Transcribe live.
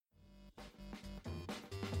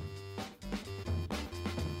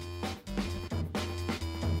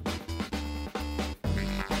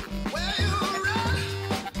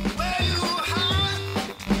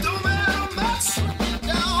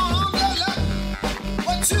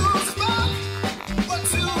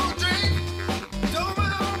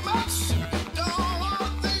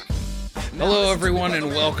Hello, everyone, and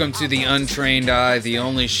welcome to The Untrained Eye, the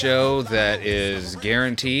only show that is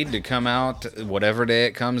guaranteed to come out whatever day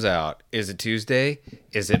it comes out. Is it Tuesday?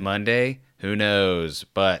 Is it Monday? Who knows?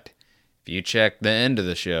 But if you check the end of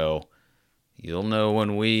the show, you'll know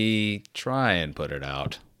when we try and put it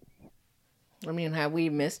out. I mean, have we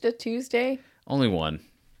missed a Tuesday? Only one.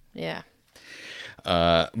 Yeah.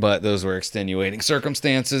 But those were extenuating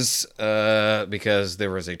circumstances because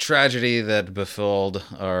there was a tragedy that befell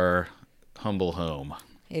our humble home.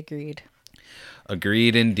 Agreed.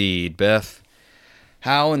 Agreed indeed. Beth,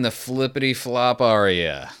 how in the flippity flop are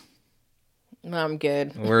you? I'm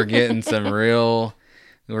good. We're getting some real...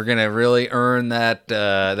 We're going to really earn that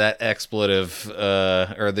expletive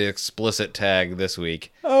or the explicit tag this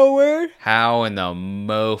week. Oh, word? How in the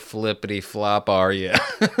mo flippity flop are you?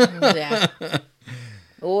 Yeah.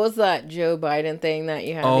 What was that Joe Biden thing that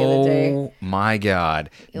you had the other day? Oh, my God.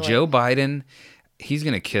 Joe Biden, he's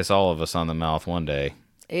going to kiss all of us on the mouth one day.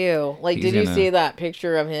 Ew. Did you see that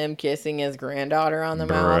picture of him kissing his granddaughter on the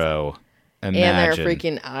mouth? Bro, imagine. And their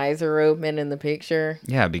freaking eyes are open in the picture.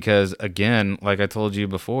 Yeah, because, again, like I told you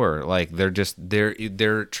before,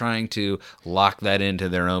 they're trying to lock that into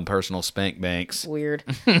their own personal spank banks. Weird.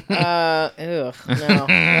 Ugh, no,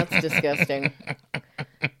 that's disgusting.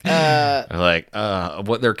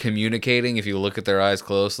 What they're communicating, if you look at their eyes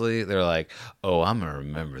closely, they're like, oh, I'm going to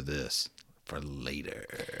remember this for later.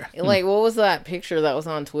 What was that picture that was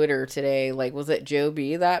on Twitter today? Was it Joe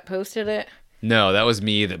B that posted it? No, that was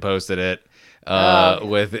me that posted it.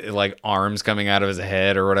 With arms coming out of his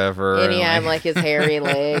head or whatever. And he had his hairy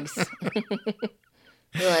legs.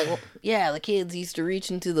 They're well, yeah, the kids used to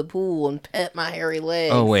reach into the pool and pet my hairy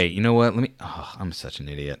legs. Oh, wait, you know what? I'm such an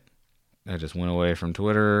idiot. I just went away from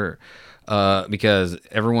Twitter because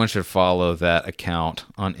everyone should follow that account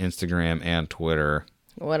on Instagram and Twitter.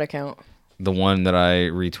 What account? The one that I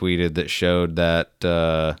retweeted that showed that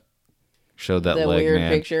leg weird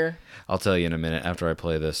man. Picture. I'll tell you in a minute after I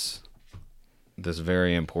play this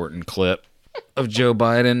very important clip of Joe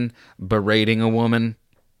Biden berating a woman.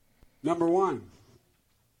 Number one,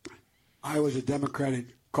 I was a Democratic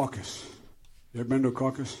caucus. You ever been to a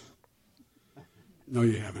caucus? No,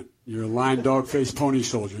 you haven't. You're a lying dog-faced pony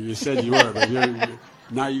soldier. You said you were, but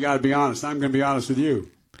now you got to be honest. I'm going to be honest with you.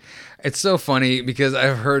 It's so funny because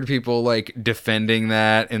I've heard people defending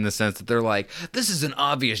that in the sense that they're like, this is an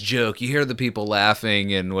obvious joke. You hear the people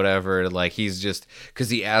laughing and whatever. He's just, because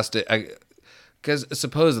he asked it, because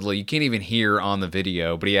supposedly you can't even hear on the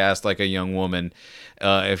video, but he asked a young woman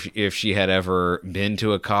if she had ever been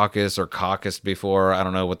to a caucus or caucused before. I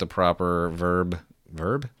don't know what the proper verb. I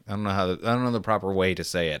don't know the proper way to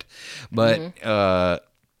say it, but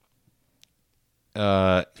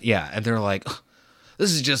yeah, and they're like,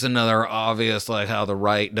 this is just another obvious how the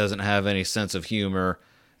right doesn't have any sense of humor.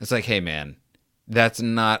 It's hey man, that's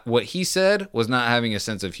not what he said. Was not having a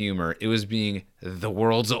sense of humor. It was being the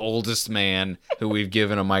world's oldest man who we've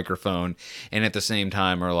given a microphone, and at the same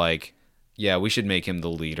time are yeah, we should make him the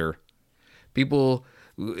leader. People.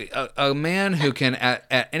 A man who can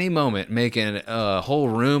at any moment make a whole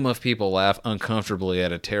room of people laugh uncomfortably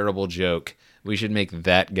at a terrible joke. We should make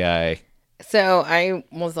that guy. So I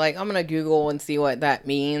was I'm going to Google and see what that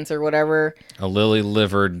means or whatever. A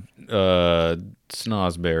lily-livered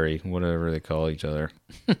snozberry, whatever they call each other.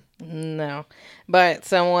 No. But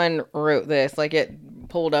someone wrote this. It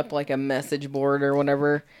pulled up a message board or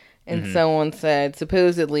whatever. And someone said,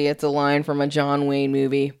 supposedly it's a line from a John Wayne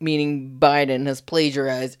movie, meaning Biden has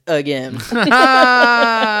plagiarized again.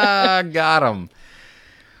 Got him.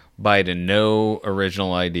 Biden, no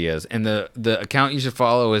original ideas. And the account you should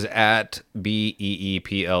follow is at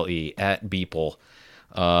BEEPLE, at Beeple.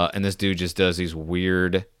 And this dude just does these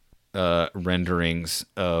weird renderings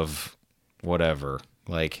of whatever.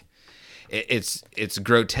 It's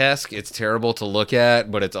grotesque, it's terrible to look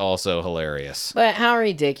at, but it's also hilarious. But how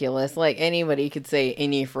ridiculous. Anybody could say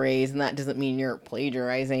any phrase, and that doesn't mean you're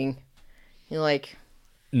plagiarizing. You're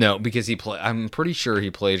No, because I'm pretty sure he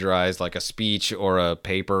plagiarized a speech or a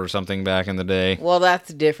paper or something back in the day. Well,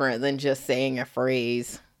 that's different than just saying a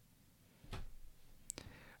phrase.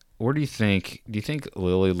 Where do you think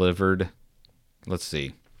lily-livered? Let's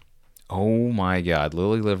see. Oh my God,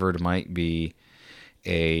 lily-livered might be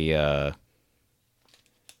a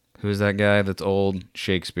who's that guy that's old?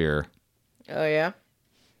 Shakespeare. Oh yeah.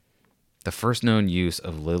 The first known use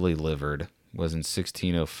of lily-livered was in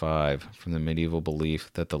 1605 from the medieval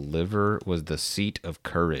belief that the liver was the seat of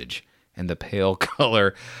courage and the pale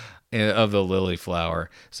color of the lily flower.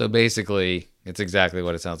 So basically, it's exactly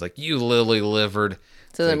what it sounds like. You lily-livered.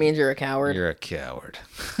 So that means you're a coward. You're a coward.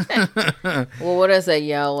 Well, what is a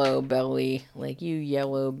yellow belly? Like you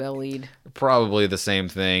yellow-bellied. Probably the same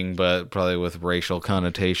thing, but probably with racial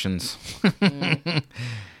connotations.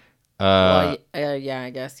 Yeah, I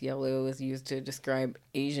guess yellow is used to describe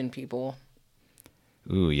Asian people.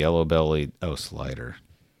 Ooh, yellow-bellied. Oh, slider.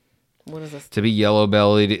 What is this? To be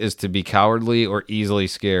yellow-bellied is to be cowardly or easily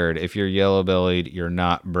scared. If you're yellow-bellied, you're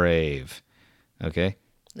not brave. Okay?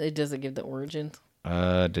 It doesn't give the origins.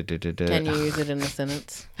 Can Can you use it in a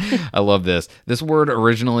sentence? I love this. This word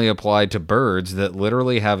originally applied to birds that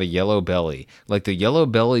literally have a yellow belly, like the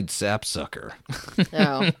yellow-bellied sapsucker.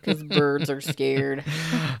 Oh, because birds are scared.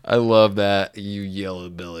 I love that, you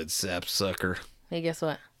yellow-bellied sapsucker. Hey, guess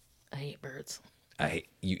what? I hate birds.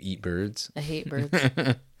 You eat birds? I hate birds.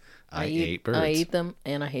 I hate birds. I eat them,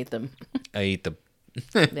 and I hate them. I eat them.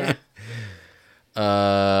 Yeah.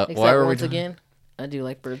 Except why are once again, I do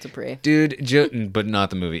like Birds of Prey. Dude, but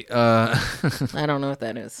not the movie. I don't know what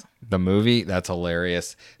that is. The movie? That's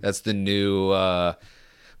hilarious. That's the new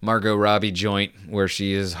Margot Robbie joint where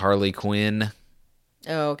she is Harley Quinn.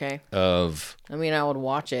 Oh, okay. I mean, I would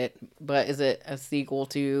watch it, but is it a sequel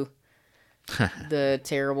to the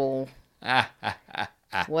terrible...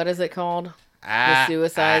 what is it called? The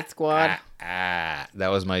Suicide Squad? That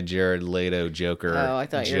was my Jared Leto Joker. Oh, I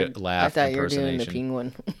thought you were doing the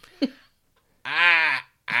penguin.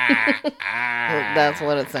 That's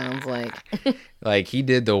what it sounds like. Like, he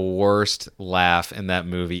did the worst laugh in that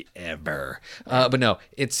movie ever. But no,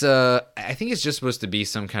 it's I think it's just supposed to be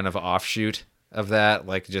some kind of offshoot of that,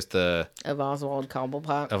 like just of Oswald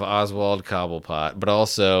Cobblepot. Of Oswald Cobblepot, but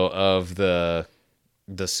also of the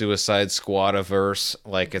Suicide Squad-averse.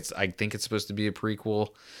 Like, I think it's supposed to be a prequel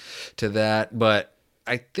to that, but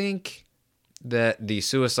I think that the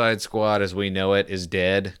Suicide Squad as we know it is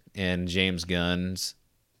dead, and James Gunn's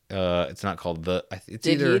it's not called it's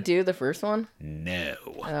Did either... he do the first one? No.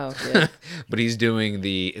 Oh, good. But he's doing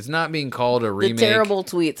it's not being called a remake. The terrible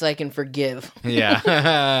tweets I can forgive.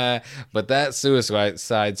 Yeah. But that Suicide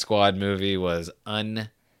Squad movie was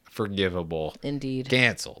unforgivable. Indeed.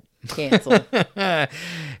 Canceled. Yeah,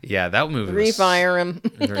 that movie Refire him.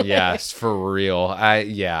 Yes, for real. I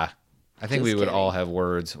think we would kidding. all have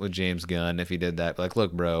words with James Gunn if he did that. Like,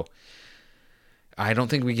 look, bro, I don't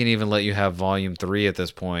think we can even let you have Volume 3 at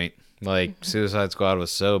this point. Like, Suicide Squad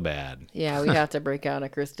was so bad. Yeah, we have to break out a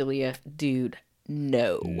Chris D'Elia. Dude,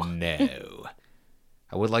 no. No.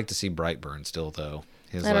 I would like to see Brightburn still, though.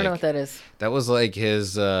 I don't know what that is. That was like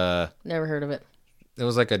his... Never heard of it. It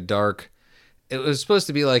was like a dark... It was supposed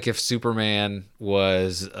to be like if Superman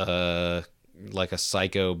was like a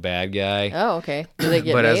psycho bad guy. Oh, okay. Did it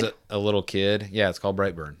get but made? as a little kid, yeah, it's called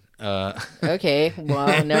Brightburn. Okay,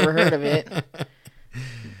 well, never heard of it.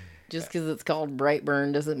 Just because it's called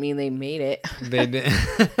Brightburn doesn't mean they made it. They did.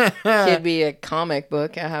 Could be a comic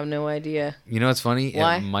book. I have no idea. You know what's funny?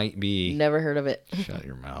 Why? It might be. Never heard of it. Shut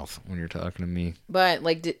your mouth when you're talking to me. But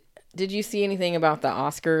like, did you see anything about the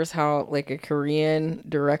Oscars? How like a Korean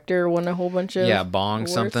director won a whole bunch of Bong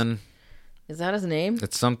awards? something. Is that his name?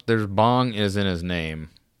 There's Bong is in his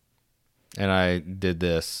name, and I did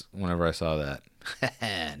this whenever I saw that.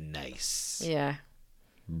 Nice. Yeah.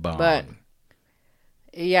 Bong. But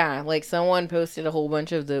yeah, like someone posted a whole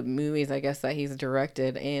bunch of the movies I guess that he's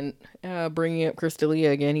directed, and bringing up Chris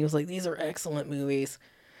D'Elia again, he was like, "These are excellent movies."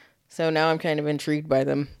 So now I'm kind of intrigued by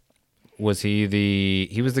them. Was he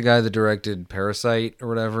was the guy that directed Parasite or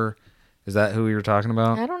whatever? Is that who you were talking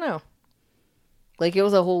about? I don't know. Like, it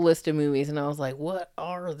was a whole list of movies, and I was like, what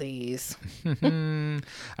are these? I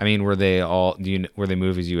mean, were they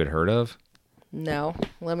movies you had heard of? No.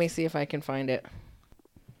 Let me see if I can find it.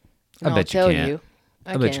 I bet you can't.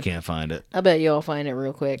 I bet you can't find it. I bet you'll find it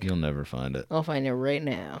real quick. You'll never find it. I'll find it right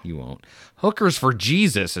now. You won't. Hookers for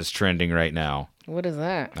Jesus is trending right now. What is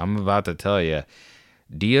that? I'm about to tell you.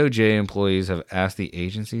 DOJ employees have asked the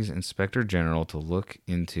agency's inspector general to look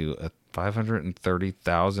into a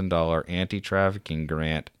 $530,000 anti-trafficking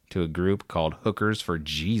grant to a group called Hookers for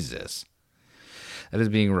Jesus. That is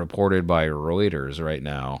being reported by Reuters right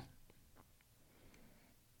now.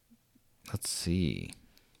 Let's see.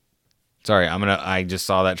 Sorry, I just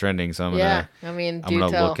saw that trending, so I'm gonna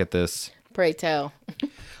look at this. Pray tell.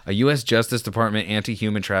 A U.S. Justice Department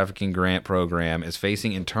anti-human trafficking grant program is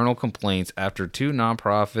facing internal complaints after two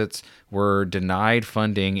nonprofits were denied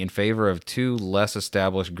funding in favor of two less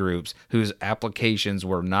established groups whose applications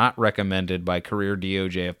were not recommended by career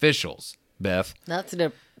DOJ officials. Beth? That's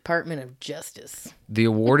Department of Justice. The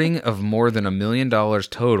awarding of more than $1 million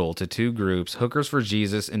total to two groups, Hookers for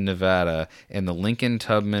Jesus in Nevada and the Lincoln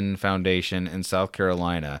Tubman Foundation in South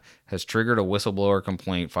Carolina, has triggered a whistleblower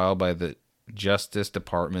complaint filed by the Justice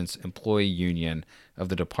Department's employee union of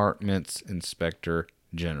the department's inspector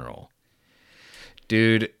general.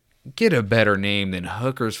 Dude, get a better name than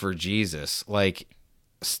Hookers for Jesus. Like,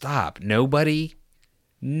 stop. Nobody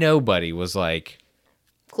was like,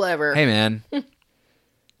 clever. hey, man.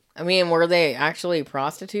 I mean, were they actually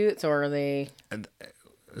prostitutes or are they...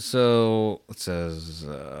 So it says,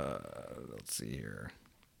 let's see here.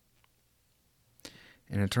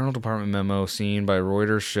 An internal department memo seen by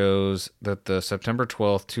Reuters shows that as of September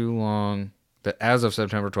 12th, two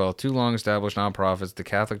long-established nonprofits, the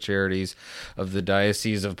Catholic Charities of the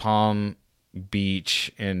Diocese of Palm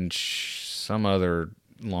Beach and some other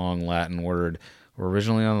long Latin word, were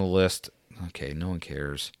originally on the list. Okay, no one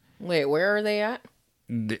cares. Wait, where are they at?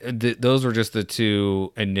 Those were just the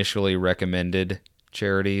two initially recommended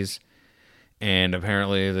charities, and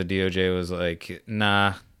apparently the DOJ was like,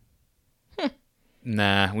 nah,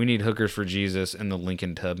 we need Hookers for Jesus and the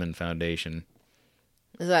Lincoln Tubman Foundation.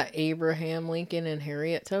 Is that Abraham Lincoln and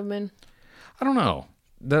Harriet Tubman? I don't know.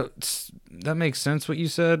 That makes sense what you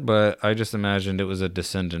said, but I just imagined it was a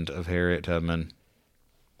descendant of Harriet Tubman.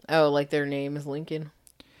 Oh, like their name is Lincoln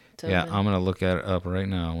Tubman? Yeah, I'm going to look it up right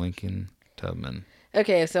now. Lincoln Tubman.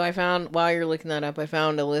 Okay, so I found, while you're looking that up, I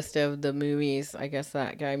found a list of the movies I guess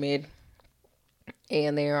that guy made.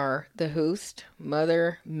 And they are The Host,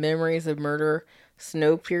 Mother, Memories of Murder,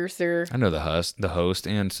 Snowpiercer. I know the host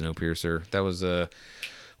and Snowpiercer. That was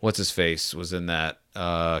what's his face was in that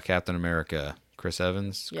Captain America. Chris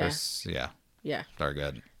Evans. Yeah. Yeah. Sorry,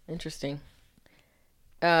 good. Interesting.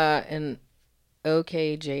 And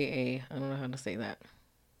OKJA. I don't know how to say that.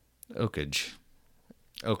 Oakage.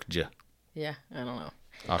 Yeah, I don't know.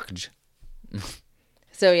 Oakage.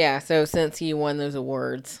 So since he won those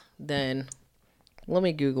awards, then let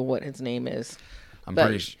me Google what his name is. I'm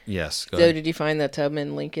pretty sure. Yes. Go So ahead. did you find the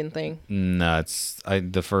Tubman Lincoln thing? No,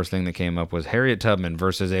 the first thing that came up was Harriet Tubman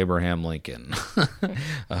versus Abraham Lincoln,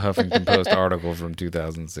 a Huffington Post article from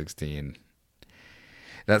 2016.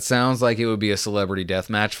 That sounds like it would be a celebrity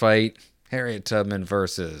deathmatch fight. Harriet Tubman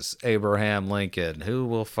versus Abraham Lincoln. Who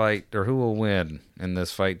will fight or who will win in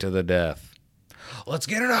this fight to the death? Let's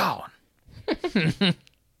get it on.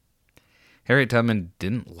 Harriet Tubman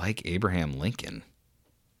didn't like Abraham Lincoln.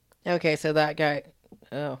 Okay, so that guy.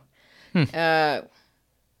 Oh. Yeah.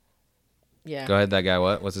 Go ahead, that guy.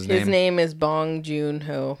 What's his name? His name is Bong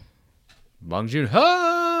Joon-ho. Bong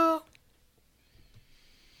Joon-ho.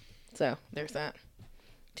 So there's that.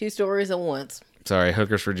 Two stories at once. Sorry,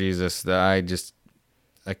 Hookers for Jesus. I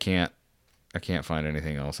can't find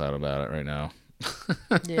anything else out about it right now.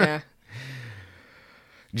 Yeah.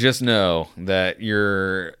 Just know that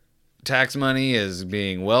your tax money is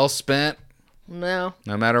being well spent. No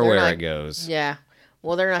matter where it goes. Yeah.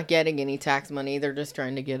 Well, they're not getting any tax money. They're just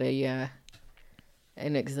trying to get an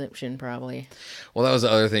exemption, probably. Well, that was the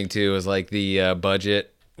other thing too. Is like the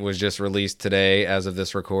budget was just released today, as of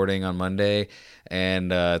this recording on Monday,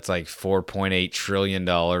 and it's like $4.8 trillion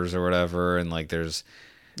or whatever, and like there's.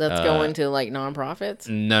 That's going to like nonprofits?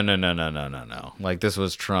 No. Like this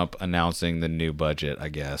was Trump announcing the new budget, I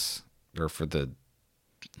guess, or for the.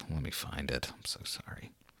 Let me find it. I'm so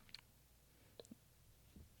sorry.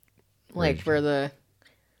 Like for the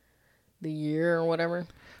year or whatever?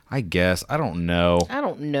 I guess. I don't know. I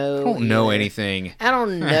don't know. I don't know anything. I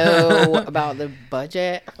don't know about the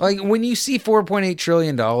budget. Like when you see $4.8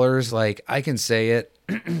 trillion, like I can say it.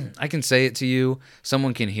 I can say it to you.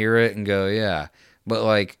 Someone can hear it and go, yeah. But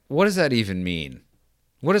like, what does that even mean?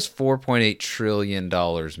 What does $4.8 trillion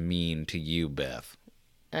mean to you, Beth?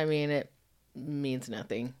 I mean, it means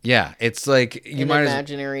nothing. Yeah, it's like you might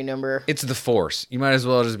imaginary number. It's the force. You might as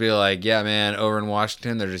well just be like, yeah, man, over in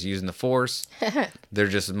Washington, they're just using the force. They're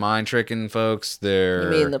just mind tricking folks. They're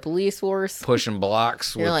you mean the police force? Pushing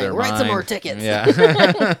blocks with like, their write mind. some more tickets. Yeah.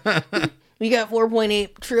 We got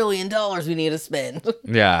 $4.8 trillion we need to spend.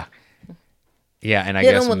 Yeah. Yeah, and I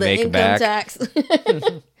hit guess them with make the income back. tax.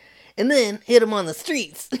 And then hit them on the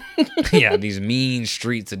streets. Yeah, these mean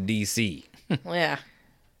streets of D.C. Yeah.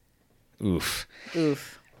 Oof.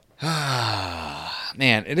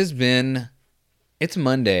 Man, it's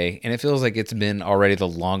Monday, and it feels like it's been already the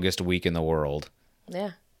longest week in the world.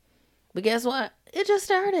 Yeah. But guess what? It just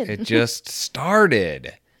started. It just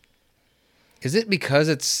started. Is it because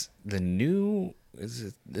it's the new, is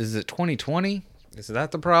it 2020? Is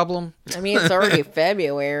that the problem? I mean, it's already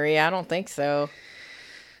February. I don't think so.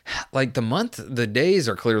 Like the days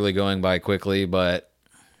are clearly going by quickly, but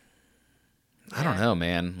I don't know,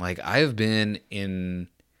 man. Like, I've been in,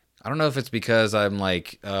 I don't know if it's because I'm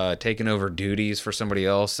like taking over duties for somebody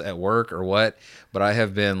else at work or what, but I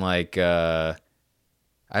have been like, I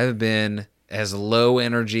have been as low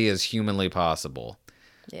energy as humanly possible.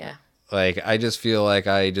 Yeah. Like, I just feel like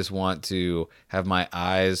I just want to have my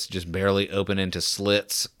eyes just barely open into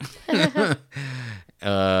slits. And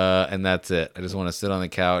that's it. I just want to sit on the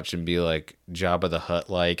couch and be like Jabba the Hutt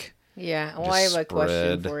like. Yeah. Well, I have a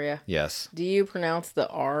question for you. Yes. Do you pronounce the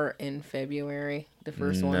R in February? The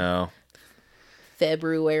first one? No.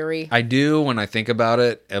 February. I do when I think about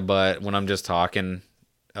it, but when I'm just talking,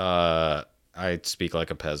 I speak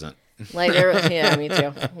like a peasant. Like yeah, me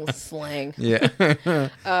too. Slang.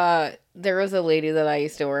 Yeah. There was a lady that I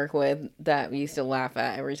used to work with that we used to laugh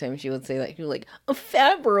at every time she would say that. She was like,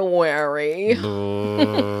 February.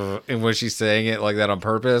 And was she saying it like that on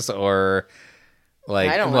purpose, or like,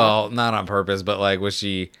 I don't well, not on purpose, but like, was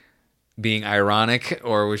she being ironic,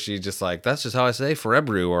 or was she just like, that's just how I say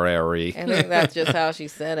Freduary? I think that's just how she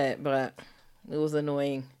said it, but it was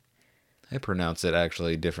annoying. I pronounce it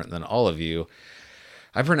actually different than all of you.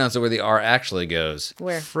 I pronounce it where the R actually goes.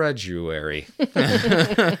 Where? Freduary.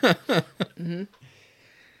 Mm-hmm.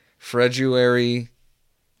 Freduary.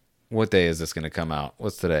 What day is this going to come out?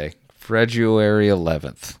 What's today? Freduary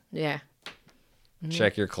 11th. Yeah.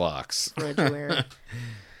 Check your clocks. February.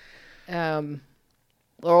 Or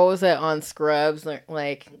what was it on Scrubs?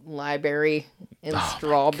 Like library and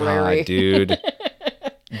strawberry. God, dude.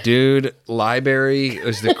 Dude, library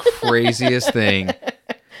was the craziest thing.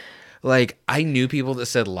 Like, I knew people that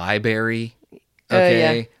said library.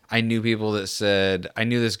 Okay. Yeah. I knew people that said, I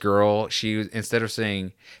knew this girl, she was, instead of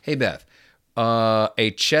saying, hey Beth,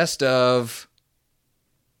 a chest of,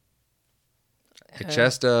 I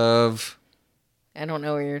don't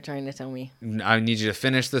know what you're trying to tell me. I need you to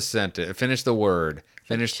finish the sentence, finish the word.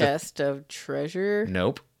 Finish chest of treasure?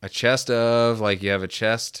 Nope. A chest of, like, you have a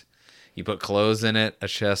chest, you put clothes in it, a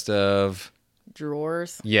chest of.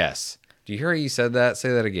 Drawers? Yes. Do you hear how you said that? Say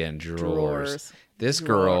that again. Drawers. This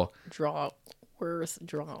girl. Drawers.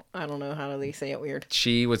 I don't know how they say it weird.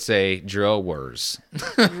 She would say drawers.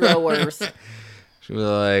 Drawers. She was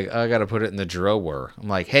like, I got to put it in the drawer. I'm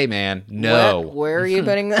like, hey, man, no. Where are you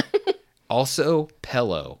putting that? Also,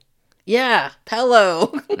 pillow. Yeah,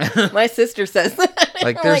 pillow. My sister says that.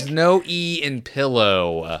 Like, there's no E in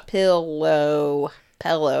pillow. Pillow.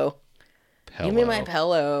 Give me my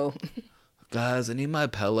pillow. Guys, I need my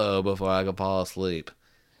pillow before I can fall asleep.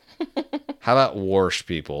 How about wash,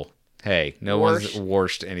 people? Hey, no one's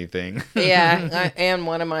washed anything. Yeah, and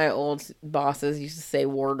one of my old bosses used to say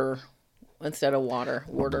warder instead of water.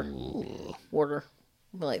 Warder.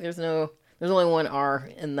 Like, there's only one R,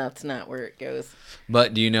 and that's not where it goes.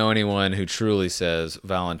 But do you know anyone who truly says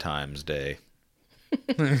Valentine's Day?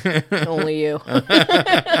 Only you.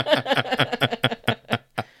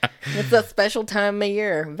 It's a special time of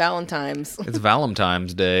year, Valentine's. It's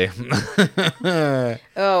Valentine's Day.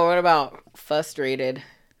 Oh, what about frustrated?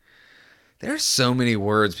 There's so many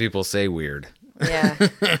words people say weird. Yeah.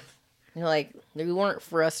 You're like, they weren't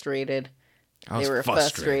frustrated. They were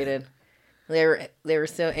frustrated. They were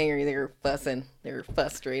so angry. They were fussing. They were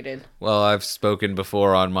frustrated. Well, I've spoken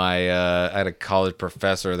before on my, I had a college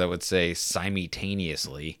professor that would say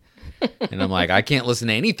simultaneously. And I'm like, I can't listen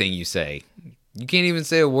to anything you say. You can't even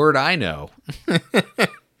say a word I know.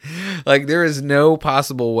 Like, there is no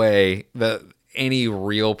possible way that any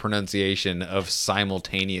real pronunciation of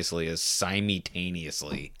simultaneously is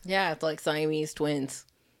simultaneously. Yeah, it's like Siamese twins.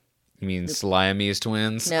 You mean Siamese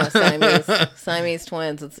twins? No, Siamese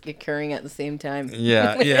twins. It's occurring at the same time.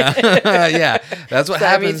 Yeah. Yeah. That's what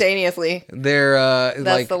happens. Simultaneously. They're That's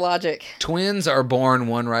like the logic. twins are born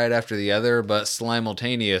one right after the other, but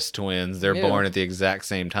simultaneous twins, they're Ew. born at the exact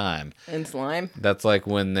same time. And slime. That's like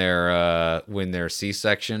when they're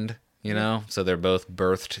C-sectioned, you know, so they're both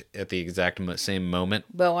birthed at the exact same moment.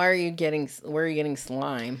 But where are you getting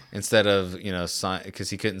slime? Instead of, because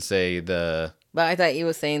he couldn't say the. But I thought you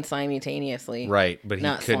was saying simultaneously. Right, but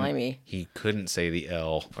not slimy. He couldn't say the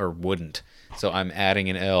L, or wouldn't. So I'm adding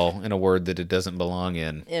an L in a word that it doesn't belong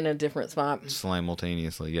in. In a different spot.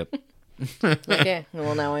 Simultaneously, yep. Okay,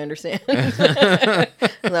 well now I understand. That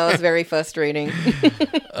was very frustrating.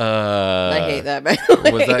 I hate that, by the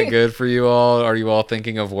way. Was that good for you all? Are you all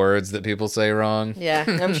thinking of words that people say wrong? Yeah,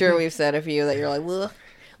 I'm sure we've said a few that you're like, well,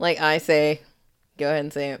 like I say. Go ahead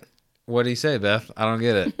and say it. What do you say, Beth? I don't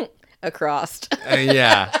get it. Across.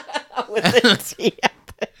 Yeah. With a T.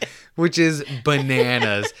 Which is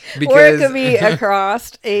bananas. Or it could be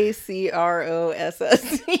across, ACROSSED.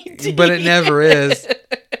 But it never is.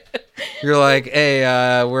 You're like, hey,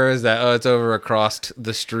 where is that? Oh, it's over across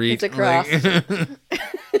the street. It's across. Like,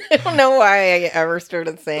 I don't know why I ever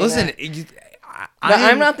started saying listen, that. But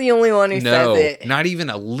I'm not the only one who says it. Not even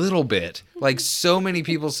a little bit. Like, so many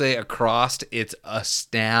people say across, it's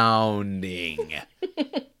astounding.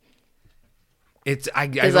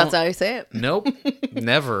 Because that's how you say it. Nope,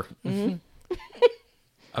 never.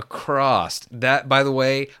 Across. That, by the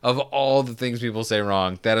way, of all the things people say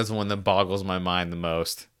wrong, that is the one that boggles my mind the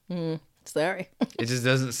most. Sorry. It just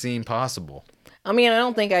doesn't seem possible. I mean, I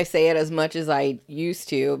don't think I say it as much as I used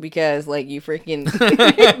to because, like, you freaking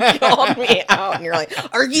called me out and you're like,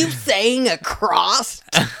 are you saying across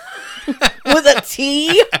with a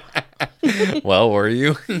T? Well, were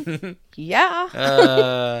you?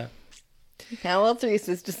 Yeah. How else are you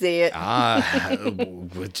supposed to say it?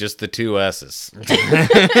 With just the two S's.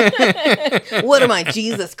 What am I,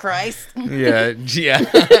 Jesus Christ? Yeah.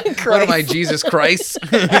 What am I, Jesus Christ?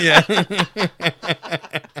 Yeah.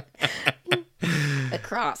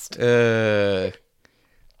 Across. Hey,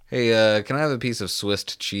 can I have a piece of Swiss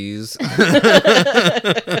cheese?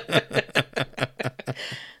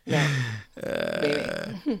 No.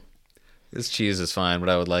 Maybe. This cheese is fine, but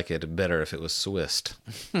I would like it better if it was Swiss.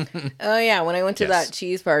 Oh, yeah. When I went to that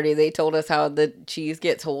cheese party, they told us how the cheese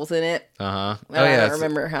gets holes in it. Uh-huh. Oh, yeah. I don't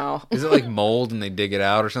remember how. Is it like mold and they dig it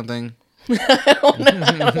out or something? I don't know.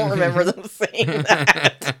 I don't remember them saying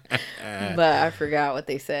that. But I forgot what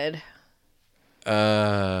they said.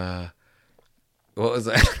 What was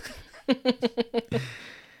that?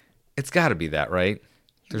 It's got to be that, right?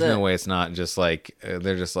 There's no way it's not just like,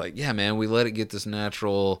 they're just like, yeah, man, we let it get this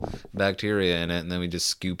natural bacteria in it, and then we just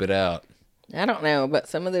scoop it out. I don't know, but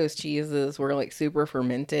some of those cheeses were like super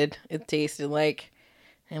fermented. It tasted like,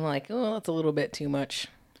 I'm like, oh, that's a little bit too much.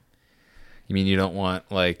 You mean you don't want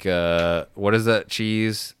like, what is that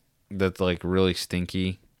cheese that's like really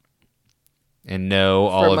stinky? And no,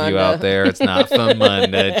 all of you out there, it's not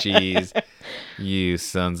Famunda cheese. You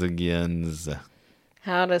sons of guns.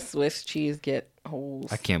 How does Swiss cheese get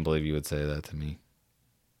holes? I can't believe you would say that to me.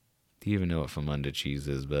 Do you even know what Famunda cheese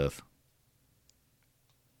is, Beth?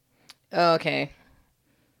 Oh, okay.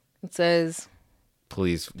 It says...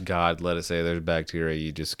 Please, God, let it say there's bacteria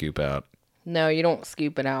you just scoop out. No, you don't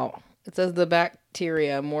scoop it out. It says the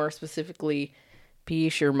bacteria, more specifically P.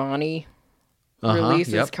 shermani,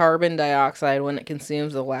 releases carbon dioxide when it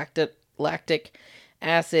consumes the lactic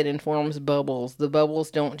acid and forms bubbles. The bubbles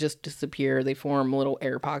don't just disappear. They form little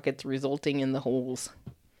air pockets, resulting in the holes.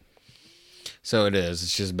 So it is.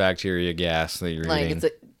 It's just bacteria gas that you're eating.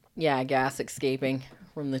 It's gas escaping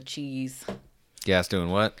from the cheese. Gas doing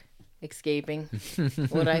what? Escaping.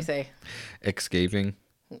 What did I say? Escaping.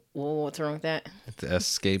 Well, what's wrong with that? It's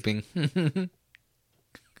escaping.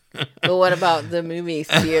 But what about the movie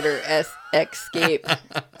theater Escape?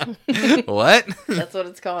 What? That's what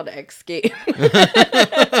it's called, Escape.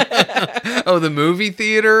 Oh, the movie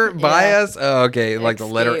theater by us? Oh, okay. Like the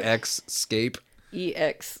letter X, escape.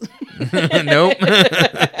 EX. Nope.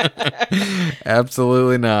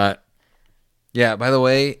 Absolutely not. Yeah, by the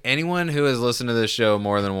way, anyone who has listened to this show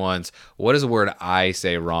more than once, what is a word I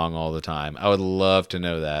say wrong all the time? I would love to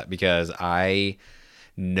know that because I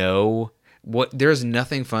know there's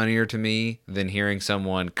nothing funnier to me than hearing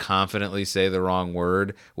someone confidently say the wrong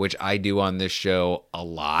word, which I do on this show a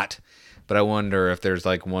lot. But I wonder if there's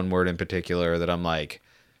like one word in particular that I'm like,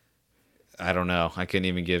 I don't know. I couldn't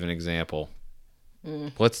even give an example.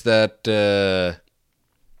 What's that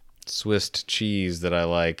Swiss cheese that I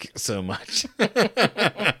like so much?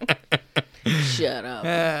 Shut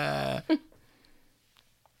up.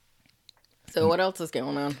 So what else is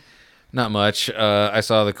going on? Not much. I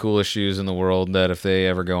saw the coolest shoes in the world that if they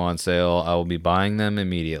ever go on sale, I will be buying them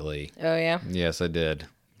immediately. Oh, yeah? Yes, I did. Do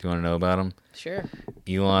you want to know about them? Sure.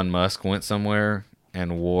 Elon Musk went somewhere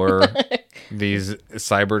and wore these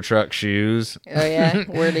Cybertruck shoes. Oh, yeah?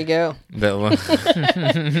 Where'd he go? To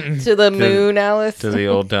the moon, Alice? To the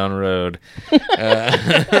Old Town Road.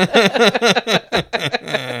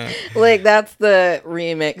 Like, that's the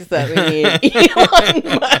remix that we need.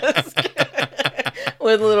 Elon Musk.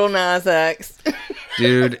 With little Nas X.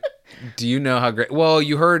 Dude, do you know how great... Well,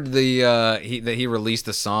 you heard that he released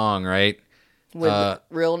the song, right? With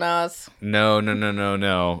real Nas? No.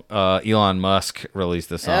 Elon Musk released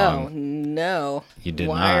the song. Oh, no. He did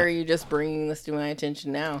not. Why are you just bringing this to my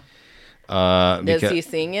attention now? Does he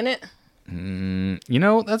sing in it? You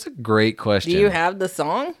know, that's a great question. Do you have the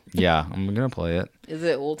song? Yeah, I'm going to play it. Is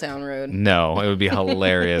it Old Town Road? No, it would be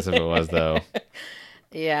hilarious if it was, though.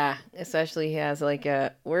 Yeah, especially he has like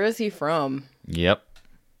a... Where is he from? Yep.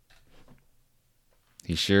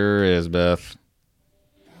 He sure is, Beth.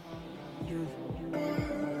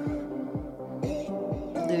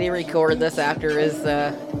 he record this after his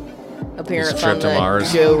appearance trip on to the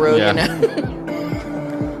Mars? Joe Rogan? Yeah.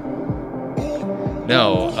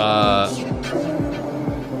 No,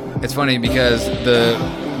 it's funny because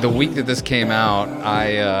the week that this came out,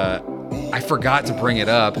 I forgot to bring it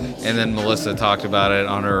up, and then Melissa talked about it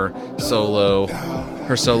on her solo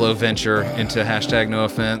venture into hashtag no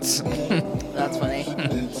offense. That's funny.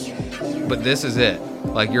 But this is it.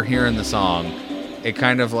 Like, you're hearing the song. It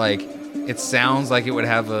kind of like, it sounds like it would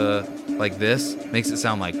have a, like this, makes it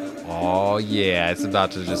sound like, oh yeah, it's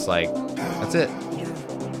about to just like, that's it.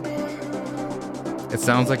 It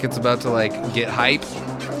sounds like it's about to like get hype.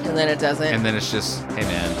 And then it doesn't. And then it's just, hey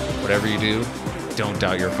man, whatever you do, don't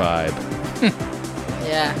doubt your vibe.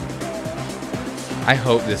 Yeah. I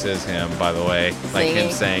hope this is him, by the way. Like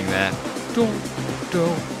him saying that. Don't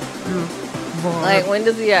doubt your vibe. Like, when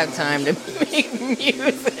does he have time to make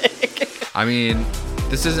music? I mean,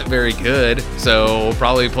 this isn't very good, so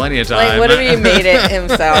probably plenty of time. Like, what if he made it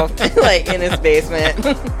himself, like, in his basement?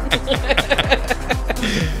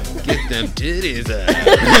 Get them titties out.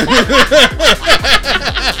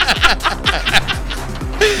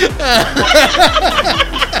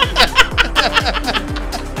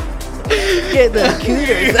 Get the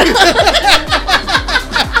cooters out.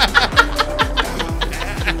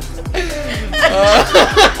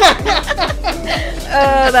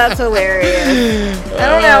 Oh, that's hilarious. I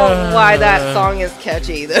don't know why that song is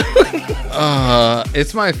catchy, though.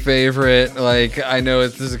 It's my favorite. Like, I know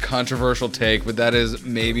this is a controversial take, but that is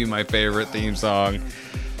maybe my favorite theme song.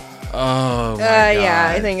 Oh, my God.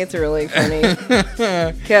 Yeah, I think it's really funny.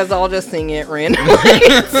 Because I'll just sing it randomly.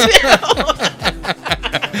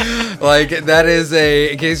 Like, that is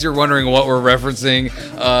in case you're wondering what we're referencing,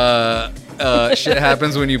 Shit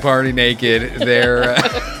Happens When You Party Naked.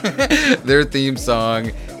 Their theme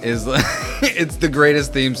song is, it's the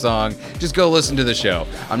greatest theme song. Just go listen to the show.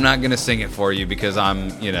 I'm not going to sing it for you because I'm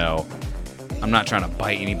not trying to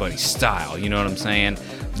bite anybody's style. You know what I'm saying?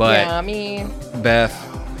 But yeah, I mean, Beth,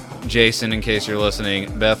 Jason, in case you're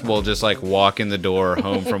listening, Beth will just like walk in the door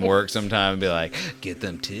home from work sometime and be like, get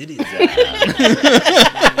them titties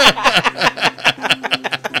out.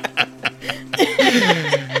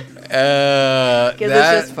 because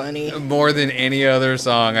it's just funny. More than any other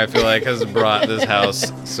song, I feel like has brought this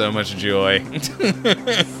house so much joy.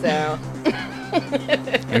 So,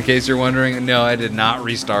 in case you're wondering, no, I did not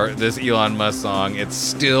restart this Elon Musk song. It's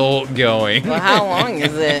still going. well, how long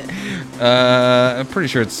is it? I'm pretty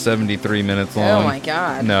sure it's 73 minutes long. Oh my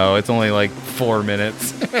God. No, it's only like 4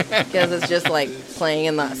 minutes. Because it's just like playing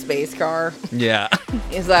in that space car. Yeah.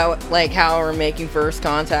 Is that like how we're making first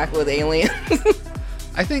contact with aliens?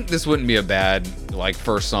 I think this wouldn't be a bad like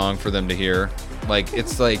first song for them to hear. Like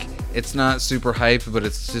it's not super hype, but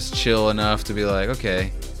it's just chill enough to be like,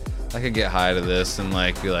 okay, I could get high to this and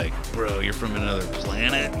like be like, bro, you're from another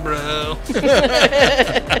planet, bro.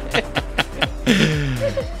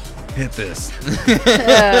 Hit this.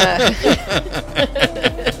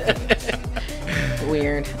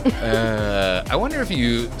 Weird. I wonder if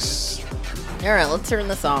you. All right, let's turn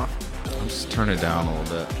this off. I'll just turn it down a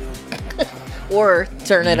little bit. Or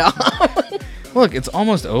turn it off. Look, it's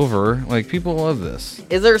almost over. Like, people love this.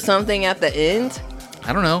 Is there something at the end?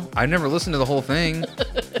 I don't know. I've never listened to the whole thing.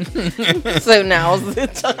 So now's the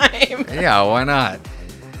time. Yeah, why not?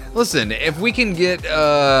 Listen, if we can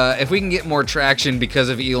get more traction because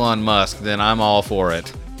of Elon Musk, then I'm all for it.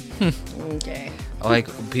 Okay. Like,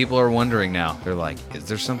 people are wondering now. They're like, is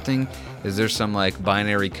there some like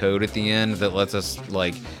binary code at the end that lets us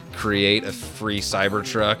like create a free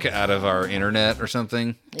Cybertruck out of our internet or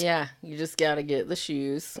something? Yeah, you just gotta get the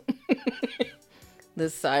shoes. The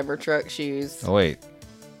Cybertruck shoes. Oh wait,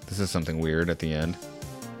 this is something weird at the end.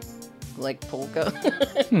 Like polka.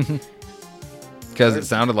 Because it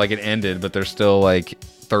sounded like it ended, but there's still like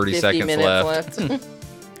 30 seconds left.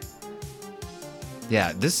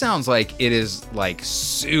 Yeah, this sounds like it is like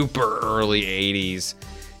super early 80s,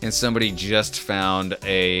 and somebody just found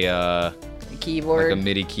a keyboard, like a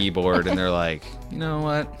MIDI keyboard, and they're like, you know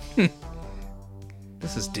what?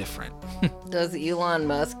 This is different. Does Elon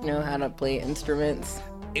Musk know how to play instruments?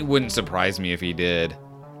 It wouldn't surprise me if he did.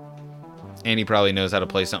 And he probably knows how to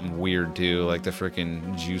play something weird too, like the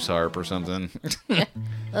freaking juice harp or something.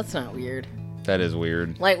 That's not weird. That is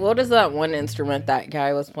weird. Like, what is that one instrument that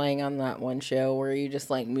guy was playing on that one show where you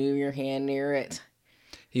just like move your hand near it?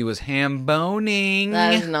 He was ham-boning.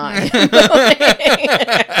 That is not ham-boning.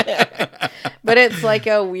 But it's like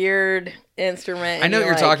a weird instrument. I know what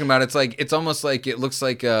you're talking about. It's like, it's almost like, it looks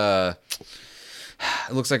like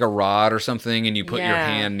it looks like a rod or something, and you put your Yeah.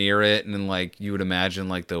 hand near it, and then like you would imagine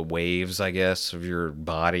like the waves, I guess, of your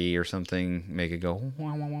body or something make it go.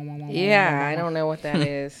 Yeah, I don't know what that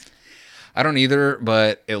is. I don't either,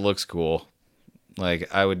 but it looks cool. Like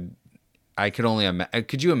I could only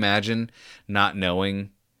could you imagine not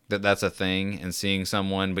knowing that that's a thing and seeing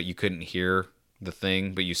someone, but you couldn't hear the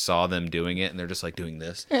thing, but you saw them doing it, and they're just like doing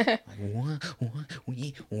this. I'm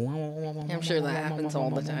sure that happens all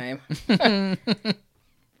the time.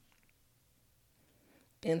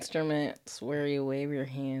 Instruments where you wave your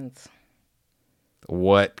hands.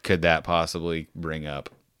 What could that possibly bring up?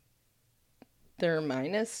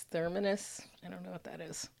 Terminus? I don't know what that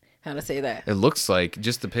is. How to say that. It looks like,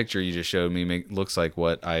 just the picture you just showed me looks like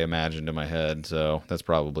what I imagined in my head, so that's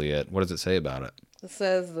probably it. What does it say about it? It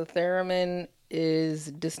says the theremin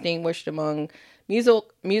is distinguished among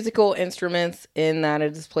musical instruments in that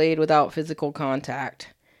it is played without physical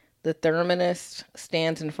contact. The thereminist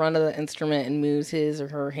stands in front of the instrument and moves his or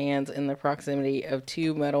her hands in the proximity of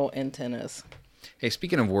two metal antennas. Hey,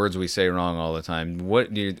 speaking of words we say wrong all the time, what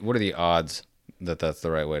are the odds that that's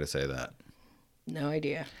the right way to say that? No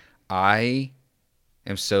idea. I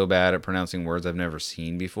am so bad at pronouncing words I've never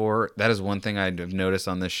seen before. That is one thing I've noticed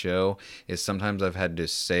on this show is sometimes I've had to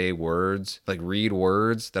say words, like read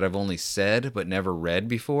words that I've only said but never read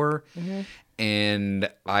before. Mm-hmm. And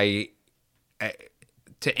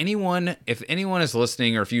to anyone, if anyone is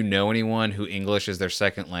listening or if you know anyone who English is their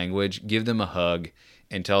second language, give them a hug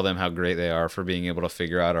and tell them how great they are for being able to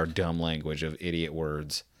figure out our dumb language of idiot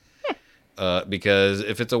words. Because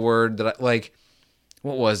if it's a word that I, like,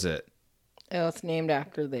 what was it? Oh, it's named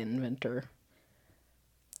after the inventor.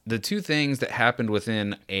 The two things that happened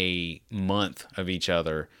within a month of each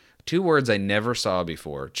other, two words I never saw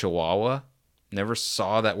before. Chihuahua, never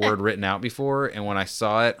saw that word written out before. And when I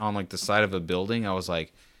saw it on like the side of a building, I was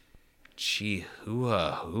like,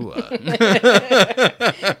 Chihuahua.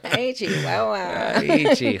 Hey, Chihuahua.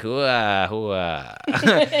 Hey, Chihuahua.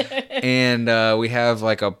 And we have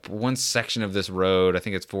like one section of this road, I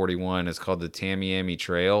think it's 41, it's called the Tamiami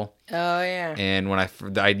Trail. Oh, yeah. And when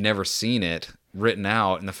I'd never seen it written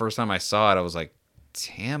out, and the first time I saw it, I was like,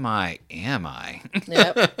 am I?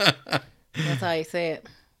 Yep. That's how you say it.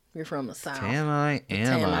 You're from the South. Am I?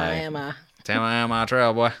 Tamiami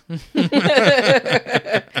Trail, boy.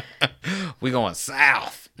 We going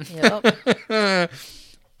south. Yep.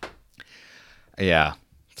 Yeah.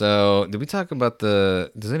 So, did we talk about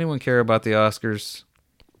does anyone care about the Oscars?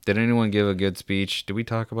 Did anyone give a good speech? Did we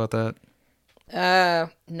talk about that?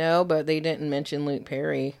 No, but they didn't mention Luke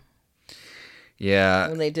Perry. Yeah.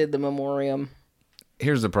 When they did the memoriam.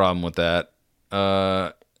 Here's the problem with that.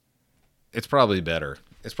 It's probably better.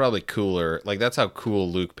 It's probably cooler. Like, that's how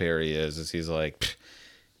cool Luke Perry is he's like,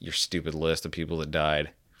 your stupid list of people that died.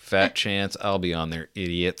 Fat chance I'll be on there,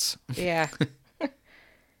 idiots. Yeah.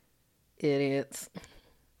 Idiots.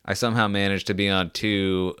 I somehow managed to be on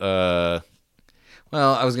two, I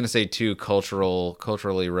was going to say two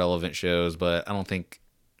culturally relevant shows, but I don't think,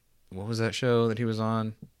 what was that show that he was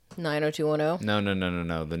on? 90210?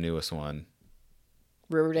 No, the newest one.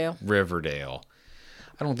 Riverdale.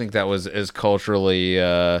 I don't think that was as culturally,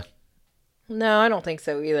 No, I don't think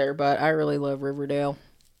so either, but I really love Riverdale.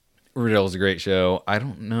 Riverdale's a great show. I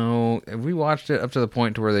don't know. Have we watched it up to the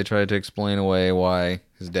point to where they tried to explain away why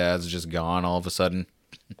his dad's just gone all of a sudden?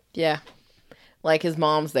 Yeah. Like his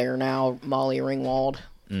mom's there now, Molly Ringwald.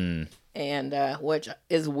 Mm. And, which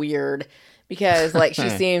is weird because, like, she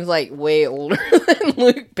seems, like, way older than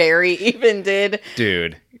Luke Perry even did.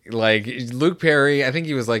 Dude, like, Luke Perry, I think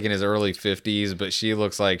he was, like, in his early 50s, but she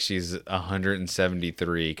looks like she's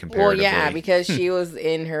 173 comparatively. Well, yeah, because she was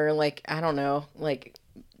in her, like, I don't know, like,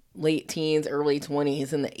 late teens, early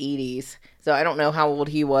 20s in the 80s. So I don't know how old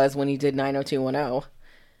he was when he did 90210.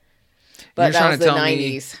 But that was the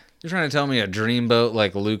 90s. You're trying to tell me a dreamboat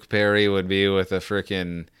like Luke Perry would be with a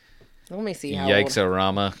frickin' Let me see how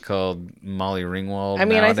Yikes-orama called Molly Ringwald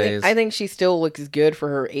nowadays? I think she still looks good for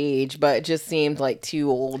her age, but it just seemed like too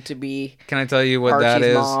old to be Can I tell you what Archie's that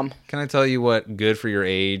is? Mom. Can I tell you what good for your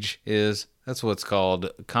age is? That's what's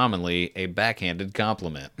called commonly a backhanded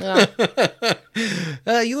compliment. Yeah.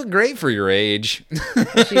 You look great for your age.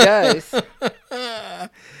 She does.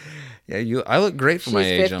 Yeah, I look great for my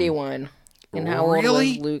age. She's 51. And how old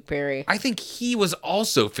was Luke Perry? I think he was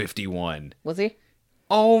also 51. Was he?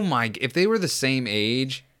 Oh my! If they were the same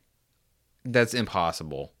age, that's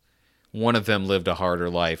impossible. One of them lived a harder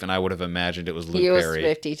life, and I would have imagined it was Luke Perry. He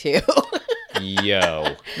was 52.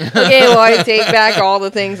 Yo. Okay, well, I take back all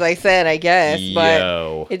the things I said, I guess.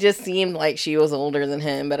 Yo. But it just seemed like she was older than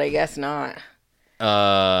him, but I guess not.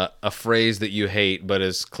 a phrase that you hate but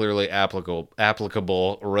is clearly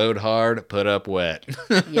applicable. Rode hard, put up wet.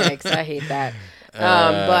 Yikes, I hate that.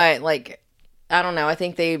 But like, I don't know. I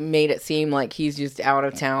think they made it seem like he's just out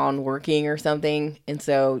of town working or something, and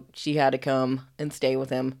so she had to come and stay with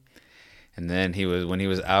him. And then when he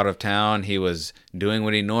was out of town, he was doing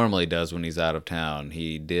what he normally does when he's out of town.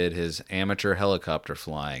 He did his amateur helicopter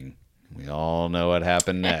flying. We all know what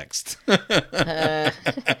happened next. Did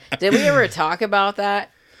we ever talk about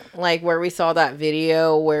that? Like where we saw that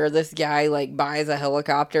video where this guy like buys a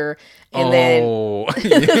helicopter and then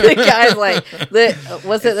the guy's like,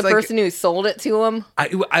 was it the person who sold it to him?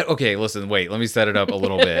 Okay, listen, wait, let me set it up a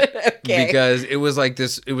little bit. Okay. Because it was like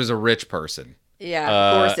this, it was a rich person. Yeah,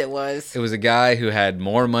 of course it was. It was a guy who had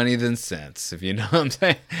more money than sense, if you know what I'm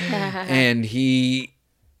saying. And he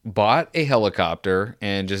bought a helicopter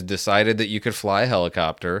and just decided that you could fly a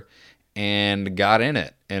helicopter and got in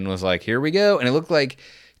it and was like, here we go. And it looked like,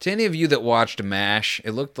 to any of you that watched MASH,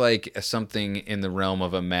 it looked like something in the realm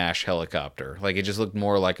of a MASH helicopter. Like it just looked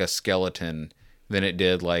more like a skeleton than it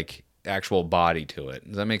did like actual body to it.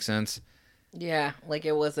 Does that make sense? Yeah, like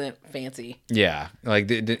it wasn't fancy. Yeah, like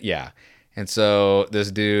yeah. And so this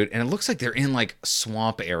dude, and it looks like they're in like a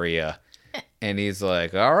swamp area, and he's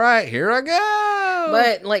like, "All right, here I go."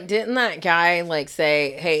 But like, didn't that guy like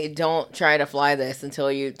say, "Hey, don't try to fly this until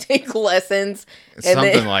you take lessons"?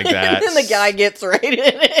 Something like that. And then the guy gets right in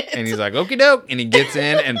it, and he's like, "Okie doke," and he gets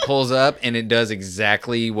in and pulls up, and it does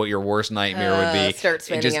exactly what your worst nightmare would be. Starts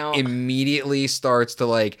spinning it just out. Immediately starts to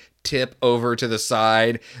like tip over to the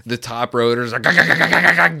side. The top rotors are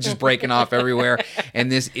just breaking off everywhere.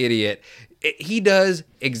 And this idiot, he does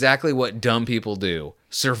exactly what dumb people do: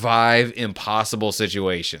 survive impossible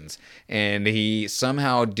situations. And he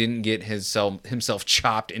somehow didn't get himself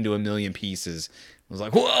chopped into a million pieces. I was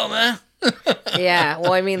like, whoa, man. Yeah,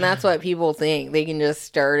 well, I mean, that's what people think. They can just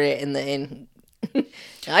start it and then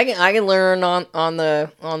I can learn on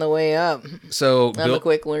the way up. So I'm a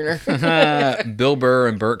quick learner. Bill Burr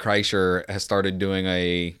and Bert Kreischer has started doing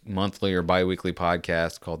a monthly or bi-weekly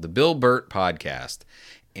podcast called the Bill Burt Podcast,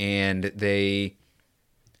 and they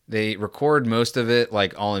record most of it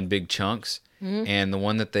like all in big chunks. Mm-hmm. And the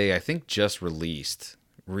one that they I think just released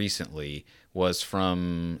recently was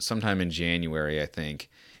from sometime in January, I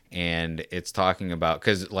think. And it's talking about,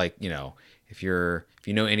 because like, you know, if you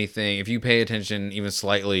know anything, if you pay attention even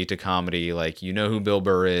slightly to comedy, like you know who Bill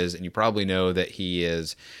Burr is, and you probably know that he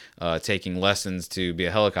is taking lessons to be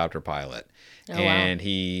a helicopter pilot. Oh, and wow.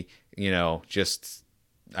 He, you know, just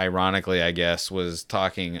ironically, I guess, was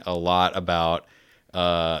talking a lot about,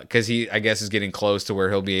 because he, I guess, is getting close to where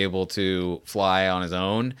he'll be able to fly on his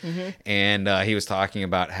own. Mm-hmm. And he was talking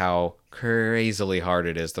about how crazily hard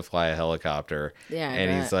it is to fly a helicopter. Yeah,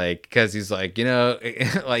 and he's like, because he's like, you know,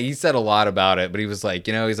 like he said a lot about it, but he was like,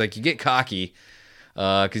 you know, he's like, you get cocky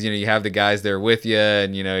because, you know, you have the guys there with you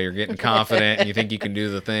and, you know, you're getting confident and you think you can do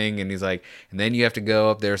the thing. And he's like, and then you have to go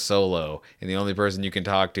up there solo and the only person you can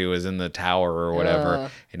talk to is in the tower or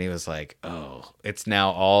whatever. And he was like, oh, it's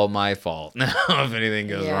now all my fault now if anything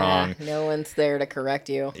goes wrong. No one's there to correct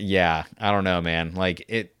you. Yeah, I don't know, man. Like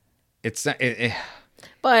it's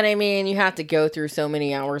But, I mean, you have to go through so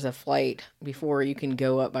many hours of flight before you can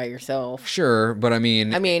go up by yourself. Sure, but I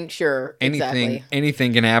mean, sure, exactly.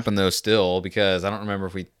 Anything can happen, though, still, because I don't remember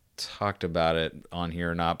if we talked about it on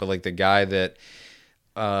here or not, but, like, the guy that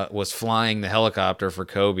was flying the helicopter for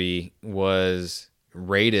Kobe was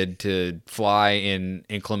rated to fly in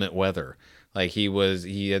inclement weather. Like,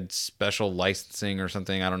 he had special licensing or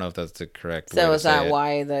something. I don't know if that's the correct way to say it. So is that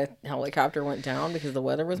why the helicopter went down? Because the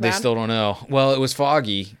weather was bad? They still don't know. Well, it was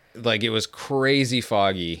foggy. Like, it was crazy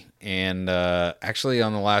foggy. And actually,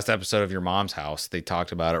 on the last episode of Your Mom's House, they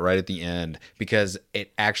talked about it right at the end. Because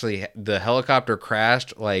the helicopter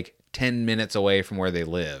crashed, like, 10 minutes away from where they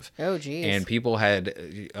live. Oh, geez. And people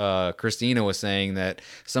Christina was saying that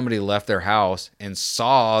somebody left their house and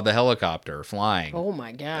saw the helicopter flying. Oh,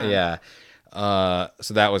 my God. Yeah.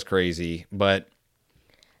 So that was crazy, but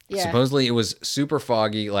supposedly it was super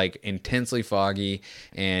foggy, like intensely foggy.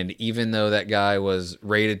 And even though that guy was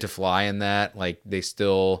rated to fly in that, like they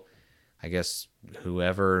still, I guess,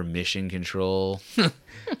 whoever mission control,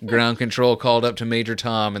 ground control called up to Major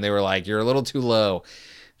Tom and they were like, you're a little too low.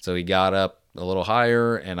 So he got up a little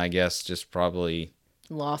higher and I guess just probably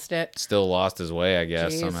lost it. Still lost his way, I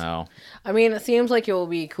guess, somehow. I mean, it seems like it will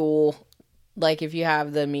be cool. Like, if you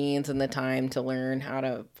have the means and the time to learn how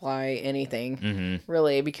to fly anything,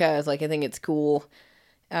 really, because, like, I think it's cool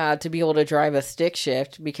to be able to drive a stick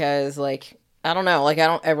shift because, like, I don't know. Like, I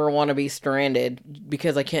don't ever want to be stranded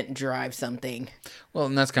because I can't drive something. Well,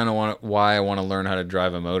 and that's kind of why I want to learn how to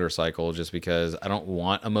drive a motorcycle, just because I don't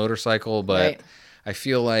want a motorcycle, but Right. I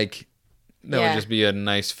feel like that would Yeah. just be a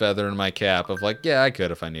nice feather in my cap of like, yeah, I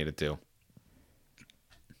could if I needed to.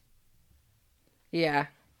 Yeah.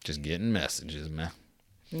 Just getting messages, man.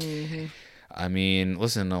 Mm-hmm. I mean,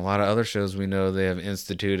 listen, a lot of other shows we know they have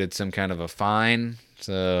instituted some kind of a fine.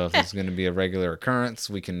 So if it's going to be a regular occurrence,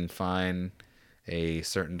 we can fine a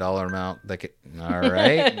certain dollar amount. All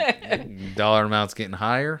right. Dollar amount's getting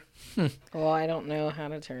higher. Well, I don't know how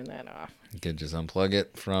to turn that off. You can just unplug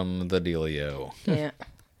it from the dealio. Yeah.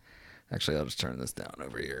 Actually, I'll just turn this down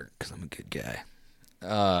over here because I'm a good guy.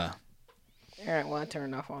 All right. Well, I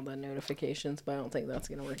turned off all the notifications, but I don't think that's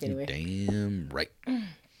going to work anyway. Damn right.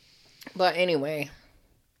 But anyway.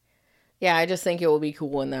 Yeah, I just think it will be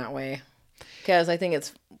cool in that way. Because I think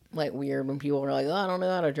it's, like, weird when people are like, oh, I don't know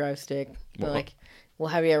how to drive stick. They're Well- like, well,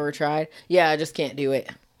 have you ever tried? Yeah, I just can't do it.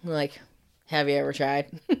 I'm like, have you ever tried?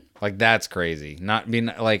 Like, that's crazy. Not being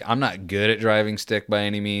like, I'm not good at driving stick by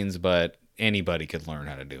any means, but anybody could learn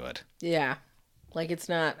how to do it. Yeah. Like, it's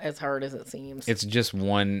not as hard as it seems. It's just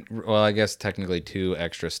one, well, I guess technically 2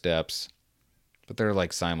 extra steps, but they're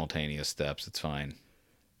like simultaneous steps. It's fine.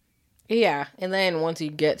 Yeah, and then once you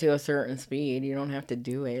get to a certain speed, you don't have to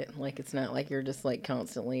do it. Like, it's not like you're just, like,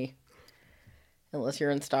 constantly, unless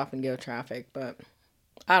you're in stop and go traffic. But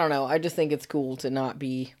I don't know. I just think it's cool to not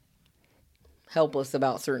be helpless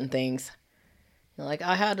about certain things. You're like,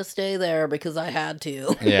 I had to stay there because I had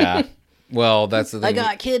to. Yeah. Well, that's the thing. I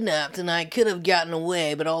got kidnapped and I could have gotten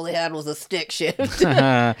away, but all they had was a stick shift.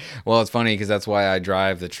 Well, it's funny because that's why I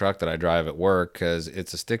drive the truck that I drive at work, because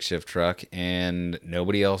it's a stick shift truck and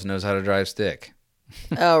nobody else knows how to drive stick.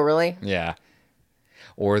 Oh, really? Yeah.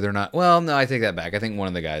 Or they're not. Well, no, I take that back. I think one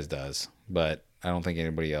of the guys does, but I don't think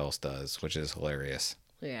anybody else does, which is hilarious.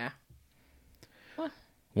 Yeah.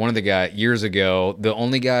 One of the guys years ago, the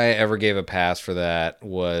only guy I ever gave a pass for that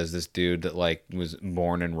was this dude that like was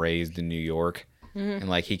born and raised in New York, and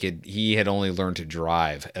like he had only learned to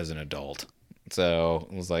drive as an adult, so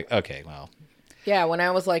it was like, okay, well, Yeah, when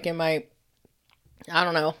I was like in my, I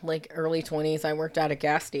don't know, like early 20s, I worked at a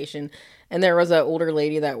gas station, and there was an older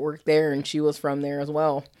lady that worked there, and she was from there as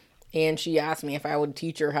well. And she asked me if I would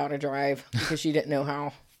teach her how to drive because she didn't know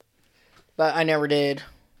how. But I never did.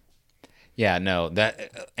 yeah, no,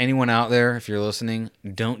 that anyone out there, if you're listening,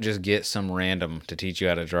 don't just get some random to teach you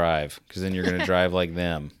how to drive, because then you're gonna drive like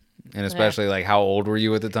them, and especially like how old were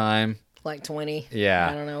you at the time? Like 20. Yeah.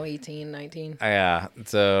 I don't know, 18, 19. Yeah,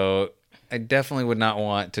 so I definitely would not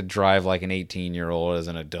want to drive like an 18-year-old as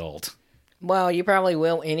an adult. Well, you probably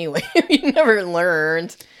will anyway if you never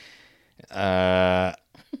learned. I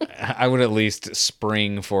would at least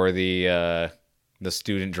spring for the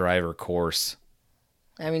student driver course.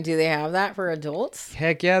 I mean, do they have that for adults?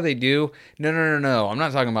 Heck yeah, they do. No. I'm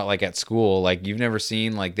not talking about like at school. Like you've never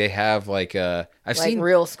seen like they have like I've Like seen.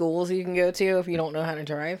 real schools you can go to if you don't know how to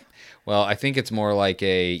drive? Well, I think it's more like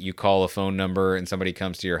you call a phone number and somebody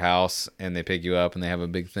comes to your house and they pick you up and they have a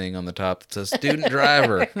big thing on the top that says student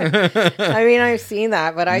driver. I mean, I've seen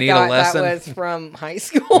that, but I Need a thought that lesson? was from high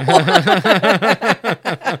school.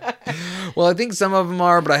 Well, I think some of them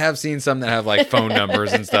are, but I have seen some that have like phone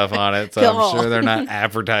numbers and stuff on it. So I'm Cool. sure they're not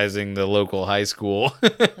advertising the local high school.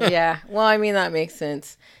 Yeah. Well, I mean, that makes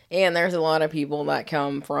sense. And there's a lot of people that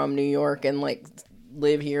come from New York and like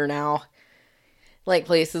live here now. Like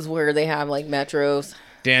places where they have like metros.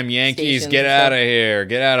 Damn Yankees, Stations get and out stuff. of here.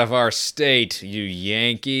 Get out of our state, you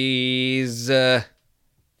Yankees. That's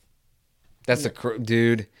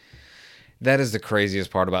dude. That is the craziest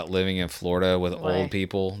part about living in Florida with Why? old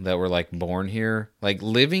people that were like born here. Like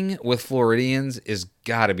living with Floridians is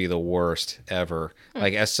got to be the worst ever.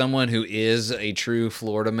 Like as someone who is a true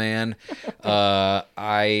Florida man,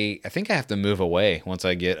 I think I have to move away once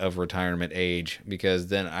I get of retirement age, because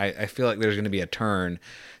then I feel like there's going to be a turn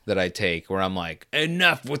that I take where I'm like,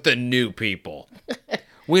 enough with the new people.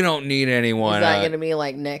 We don't need anyone. Is that going to be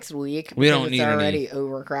like next week? we don't Because need it's any-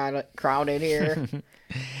 already crowded here.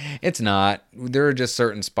 It's not. There are just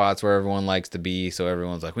certain spots where everyone likes to be, so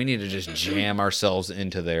everyone's like, we need to just jam ourselves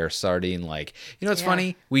into their sardine. Like, you know what's Yeah.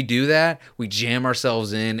 funny? We do that. We jam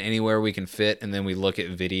ourselves in anywhere we can fit, and then we look at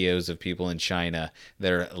videos of people in China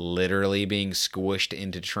that are literally being squished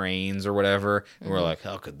into trains or whatever, and we're like,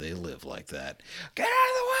 how could they live like that? Get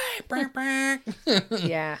out of the way!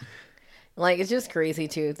 Yeah. Like, it's just crazy,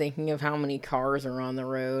 too, thinking of how many cars are on the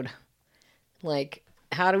road. Like,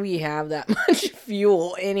 how do we have that much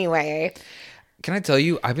fuel anyway? Can I tell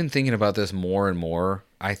you, I've been thinking about this more and more.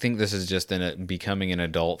 I think this is just becoming an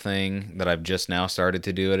adult thing that I've just now started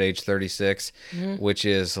to do at age 36, which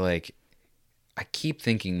is like, I keep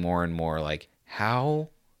thinking more and more, like, how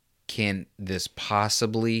can this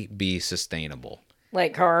possibly be sustainable?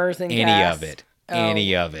 Like cars and Any gas? of it. Oh.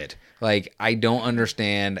 Any of it. Like, I don't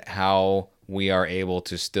understand how we are able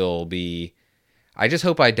to still be... I just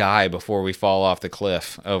hope I die before we fall off the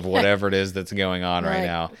cliff of whatever it is that's going on right Like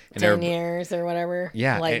now. 10 years or whatever.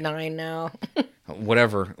 Yeah. Like 9 now.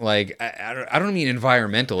 Whatever. Like, I don't mean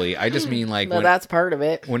environmentally. I just mean like... No, that's part of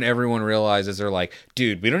it. When everyone realizes they're like,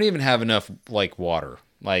 dude, we don't even have enough, like, water.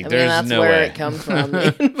 Like, I mean, there's that's no where way. it comes from,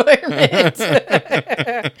 the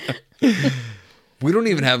environment. We don't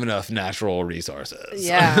even have enough natural resources.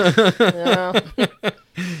 Yeah. No.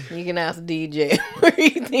 You can ask DJ where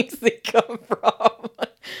he thinks they come from.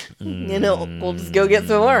 You know, we'll just go get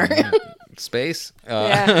some more. Space?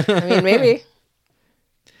 Yeah. I mean, maybe.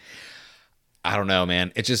 I don't know,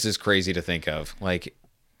 man. It just is crazy to think of. Like,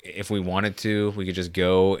 if we wanted to, we could just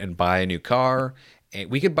go and buy a new car.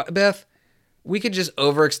 And we could buy, Beth, we could just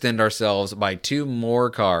overextend ourselves by 2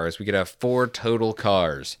 more cars. We could have 4 total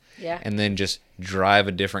cars. Yeah. And then just drive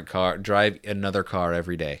another car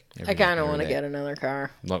every day. I kind of want to get another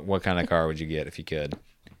car. What kind of car would you get if you could?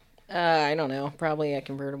 I don't know. Probably a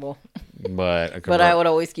convertible. But I would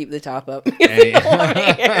always keep the top up. Any,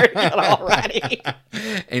 Already.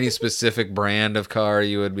 any specific brand of car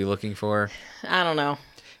you would be looking for? I don't know.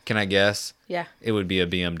 Can I guess? Yeah. It would be a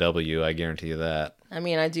BMW. I guarantee you that. I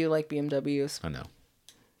mean, I do like BMWs. I know.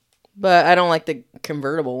 But I don't like the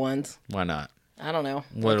convertible ones. Why not? I don't know.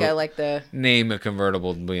 What- I like the... Name a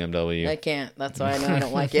convertible BMW. I can't. That's why I know I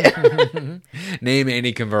don't like it. Name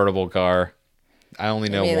any convertible car. I only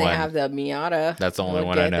know They one. have the Miata. That's the only Would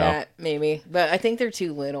one I get know. That, maybe. But I think they're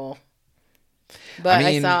too little. But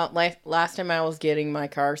I saw, like, last time I was getting my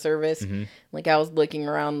car service, like, I was looking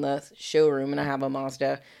around the showroom, and I have a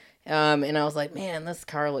Mazda. And I was like, man, this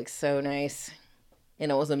car looks so nice.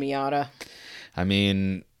 And it was a Miata. I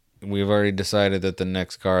mean, we've already decided that the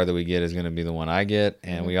next car that we get is going to be the one I get,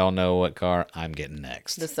 and we all know what car I'm getting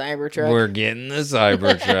next. The Cybertruck. We're getting the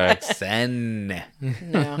Cybertruck. Sen.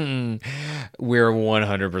 No. We're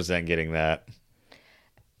 100% getting that.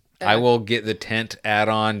 I will get the tent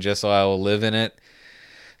add-on just so I will live in it,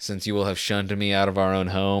 since you will have shunned me out of our own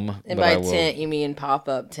home. And but by I will... tent, you mean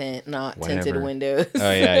pop-up tent, not Whatever. tinted windows.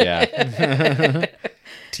 Oh, yeah.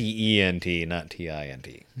 T-E-N-T, not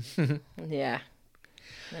T-I-N-T. Yeah.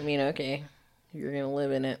 I mean, okay. You're going to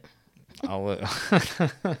live in it. I'll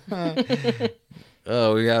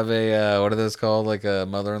Oh, we have a, what are those called? Like a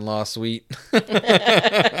mother-in-law suite?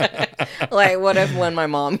 Like, what if when my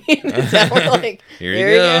mom came to town, like, Here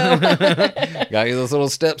you go. Got you this little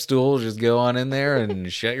step stool. Just go on in there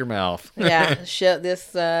and shut your mouth. Yeah, shut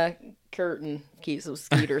this curtain. Keeps those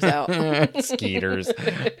skeeters out. Skeeters.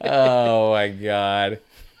 Oh, my God.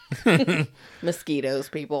 Mosquitoes,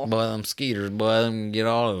 people. Boy, them skeeters, boy, them get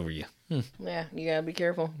all over you. Yeah, you gotta be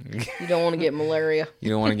careful. You don't want to get malaria. You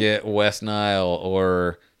don't want to get West Nile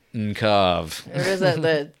or Nkav. Or is that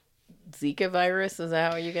the Zika virus? Is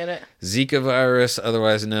that how you get it? Zika virus,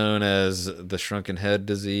 otherwise known as the shrunken head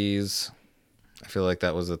disease. I feel like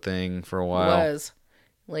that was a thing for a while. Was.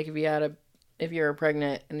 Like, if you were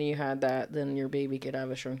pregnant and you had that, then your baby could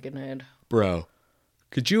have a shrunken head. Bro,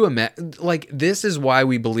 could you imagine? Like, this is why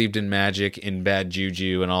we believed in magic and bad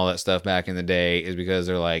juju and all that stuff back in the day, is because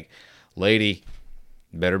they're like, lady,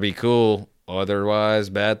 better be cool, otherwise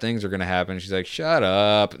bad things are going to happen. She's like, shut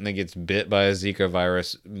up. And then gets bit by a Zika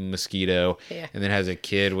virus mosquito. Yeah. And then has a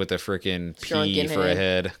kid with a freaking pea Shrunken for a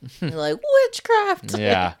head. You're like, witchcraft.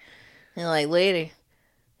 Yeah. You're like, lady,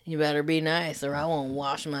 you better be nice or I won't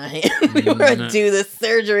wash my hands before I do this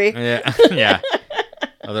surgery. Yeah. Yeah.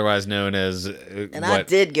 Otherwise known as And I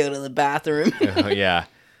did go to the bathroom. Yeah.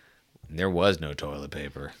 There was no toilet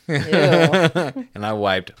paper. Ew. And I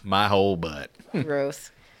wiped my whole butt.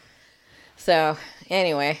 Gross. So,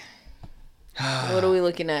 anyway. What are we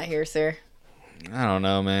looking at here, sir? I don't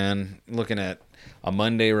know, man. Looking at a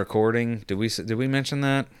Monday recording. Did we mention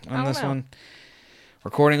that on this one?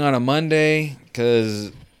 Recording on a Monday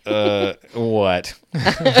because what?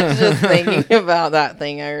 I was just thinking about that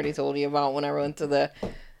thing I already told you about when I went to the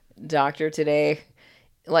doctor today.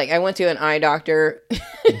 Like, I went to an eye doctor,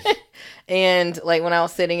 and like when I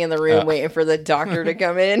was sitting in the room waiting for the doctor to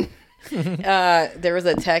come in, there was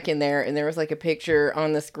a tech in there, and there was like a picture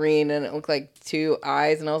on the screen, and it looked like 2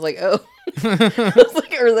 eyes, and I was like, oh. I was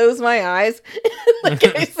like, are those my eyes? Like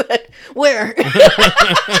I said, where?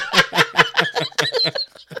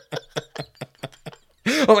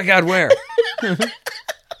 Oh my God, where?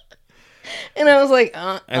 And I was like,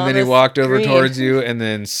 and then he walked over towards you and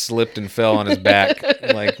then slipped and fell on his back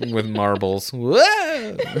like with marbles.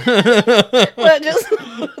 Whoa! But just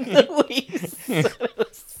the way you said it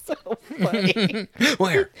was so funny.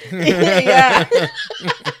 Where? Yeah.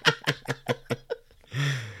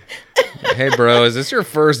 Hey, bro, is this your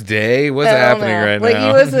first day? What's happening right like, now?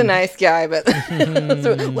 he was a nice guy, but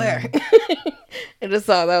so, where? I just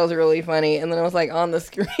thought that was really funny. And then I was like on the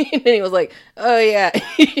screen, and he was like, "Oh yeah,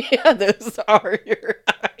 yeah, those are your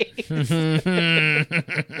eyes."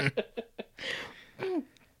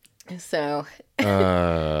 So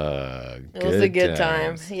it was a good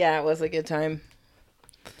time. Yeah, it was a good time.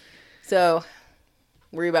 So,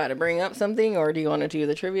 were you about to bring up something, or do you want to do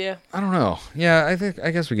the trivia? I don't know. Yeah,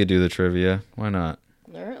 I guess we could do the trivia. Why not?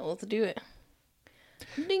 All right, let's do it.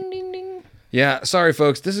 Ding, ding, ding. Yeah, sorry,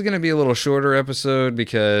 folks. This is going to be a little shorter episode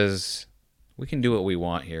because we can do what we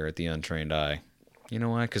want here at the Untrained Eye. You know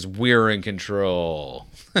why? Because we're in control.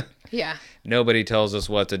 Yeah. Nobody tells us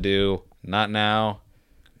what to do. Not now.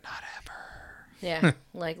 Not ever. Yeah,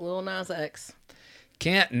 like Lil Nas X.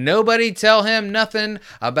 Can't nobody tell him nothing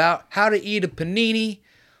about how to eat a panini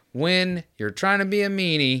when you're trying to be a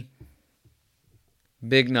meanie.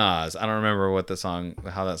 Big Nas. I don't remember how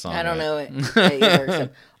that song I don't went. know it either. So,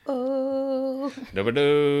 oh.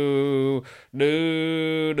 Do-ba-doo,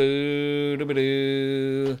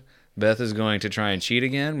 do-do-do-ba-doo. Beth is going to try and cheat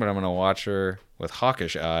again, but I'm going to watch her with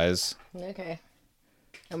hawkish eyes. Okay.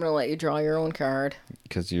 I'm going to let you draw your own card.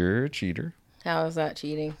 Because you're a cheater. How is that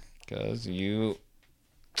cheating? Because you...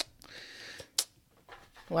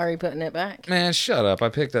 Why are you putting it back? Man, shut up. I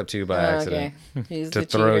picked up two by accident. He's to the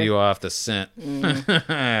throw cheater. you off the scent.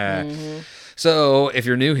 So, if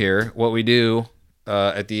you're new here, what we do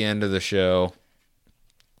at the end of the show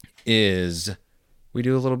is we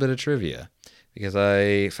do a little bit of trivia. Because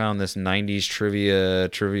I found this 90s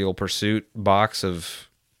Trivial Pursuit box of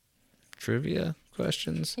trivia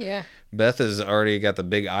questions. Yeah. Beth has already got the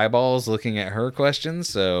big eyeballs looking at her questions,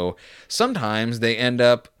 so sometimes they end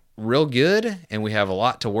up real good and we have a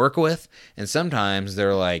lot to work with, and sometimes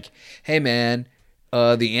they're like, hey man,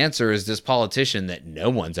 the answer is this politician that no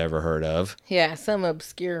one's ever heard of. Yeah, some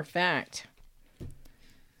obscure fact.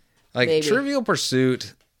 Like Maybe. Trivial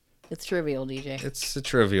Pursuit, It's trivial, DJ. it's a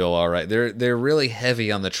trivial, all right. They're really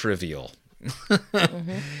heavy on the trivial.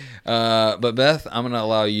 But Beth, I'm gonna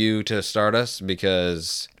allow you to start us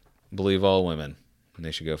because believe all women, and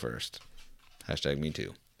they should go first. #me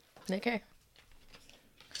too. Okay.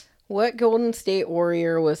 What Golden State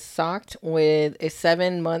Warrior was socked with a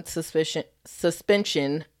 7-month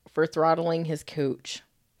suspension for throttling his coach?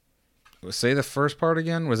 Say the first part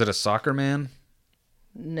again. Was it a soccer man?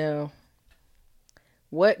 No.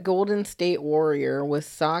 What Golden State Warrior was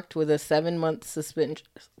socked with a 7-month suspension?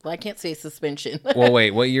 Well, I can't say suspension. Well,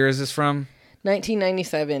 wait. What year is this from?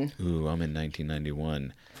 1997. Ooh, I'm in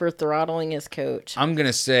 1991. For throttling his coach. I'm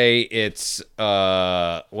gonna say it's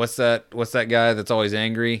what's that guy that's always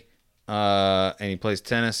angry? And he plays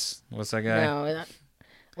tennis. What's that guy? No,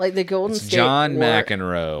 like the Golden It's State John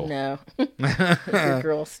McEnroe. No. The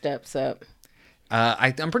girl steps up.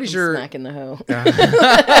 I'm pretty sure. Smacking the hoe.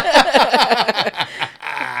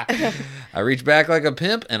 I reach back like a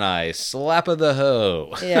pimp and I slap of the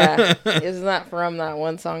hoe. Yeah. Isn't that from that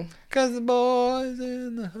one song? 'Cause the boys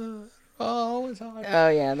in the hood are always hard. Oh,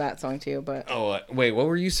 yeah, that song too. But Oh, wait, what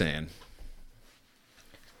were you saying?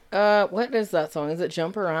 what is that song? Is it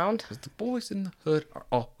Jump Around? 'Cause the boys in the hood are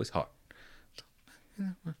always hard.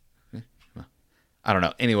 I don't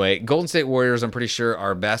know. Anyway, Golden State Warriors, I'm pretty sure,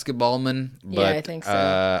 are basketball men. But, Yeah, I think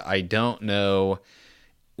so. I don't know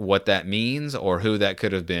what that means or who that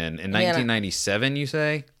could have been. In 1997, you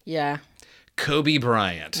say? Yeah. Kobe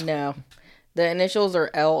Bryant. No. The initials are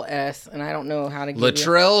LS, and I don't know how to give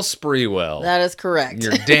Latrell Sprewell. That is correct.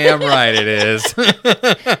 You're damn right it is.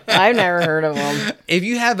 I've never heard of them. If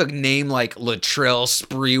you have a name like Latrell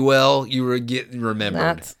Sprewell, you will get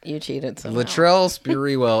remembered. You cheated somehow. Latrell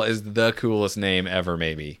Sprewell is the coolest name ever,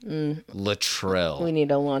 maybe. Latrell. We need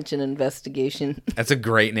to launch an investigation. That's a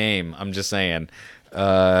great name. I'm just saying.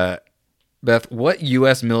 Beth, what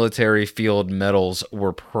U.S. military field medals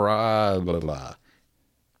were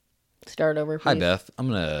Start over, please. Hi, Beth. I'm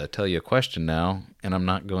going to tell you a question now, and I'm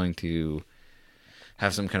not going to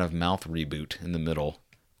have some kind of mouth reboot in the middle.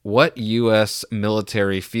 What U.S.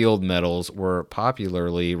 military field medals were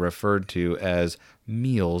popularly referred to as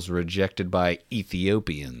meals rejected by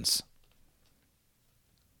Ethiopians?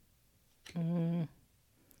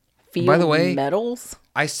 Field By the way, medals?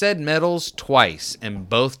 I said medals twice, and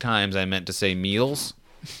both times I meant to say meals.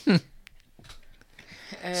 So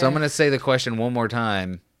I'm going to say the question one more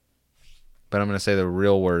time, but I'm going to say the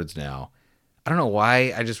real words now. I don't know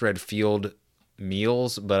why I just read field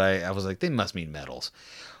meals, but I was like, they must mean medals.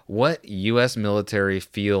 What U.S. military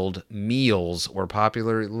field meals were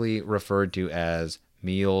popularly referred to as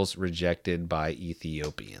meals rejected by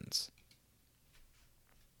Ethiopians?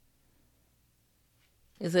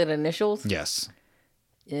 Is it initials? Yes.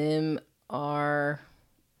 M-R-B-E?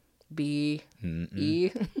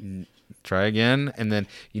 Try again. And then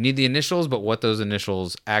you need the initials, but what those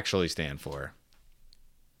initials actually stand for.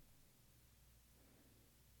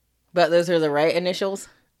 But those are the right initials?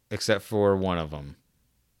 Except for one of them.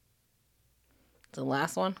 The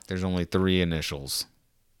last one? There's only 3 initials.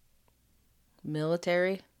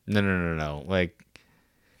 Military? No. Like,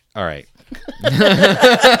 all right.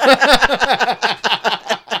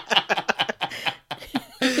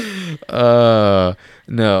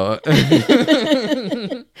 No.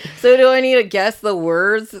 So do I need to guess the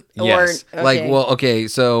words? Yes. Or, Like, well, okay.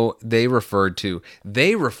 So they referred to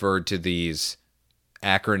these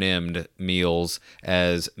acronymed meals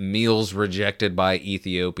as meals rejected by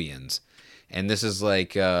Ethiopians. And this is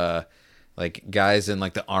like guys in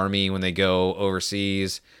like the army when they go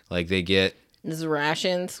overseas, like they get This is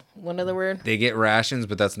rations, one of the word? they get rations,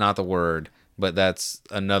 but that's not the word, but that's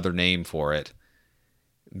another name for it.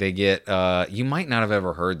 They get you might not have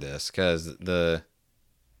ever heard this because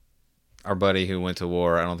our buddy who went to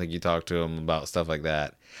war, I don't think you talked to him about stuff like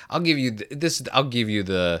that. I'll give you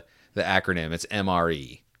the acronym. It's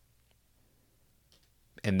MRE.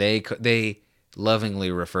 And they lovingly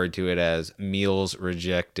referred to it as meals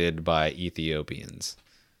rejected by Ethiopians.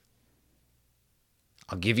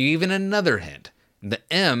 I'll give you even another hint. The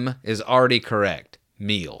M is already correct.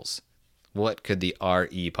 Meals. What could the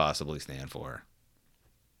RE possibly stand for?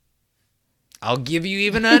 I'll give you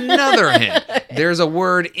even another hint. There's a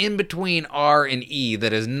word in between R and E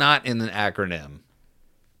that is not in the acronym.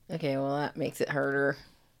 Okay, well, that makes it harder.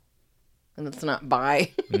 And it's not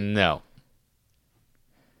by. No.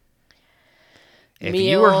 If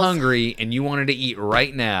you were Meals. hungry and you wanted to eat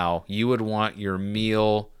right now, you would want your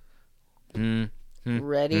meal.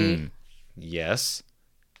 Ready. Yes.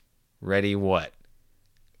 Ready what?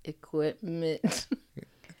 Equipment.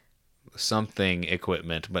 Something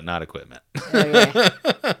equipment, but not equipment. Okay.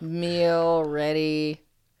 Meal ready.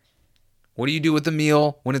 What do you do with the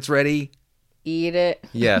meal when it's ready? Eat it.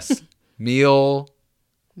 Yes. Meal.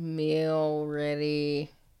 Meal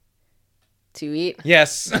ready to eat.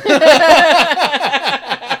 Yes.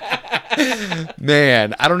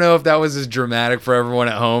 Man, I don't know if that was as dramatic for everyone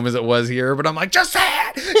at home as it was here, but I'm like, just say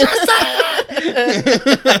it! Just say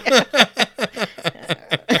it!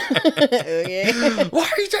 Okay. Why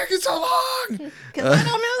are you taking so long? Because I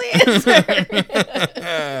don't know the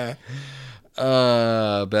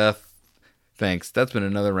answer. Beth, thanks. That's been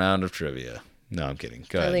another round of trivia. No, I'm kidding.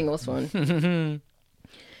 Go I ahead. think it was fun.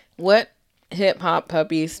 What hip-hop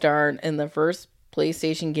puppy starred in the first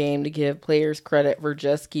PlayStation game to give players credit for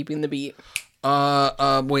just keeping the beat?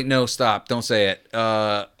 Wait, no, stop. Don't say it.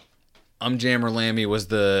 Jammer Lammy was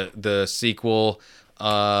the sequel.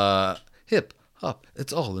 Hip hop,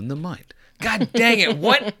 it's all in the mind. God dang it.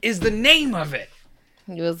 What is the name of it?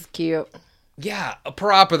 It was cute. Yeah, a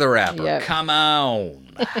Parappa the Rapper. Yep. Come on.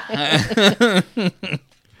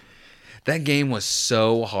 That game was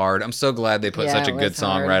so hard. I'm so glad they put Yeah, such a it good was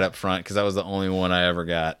song hard. right up front because that was the only one I ever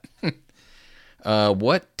got.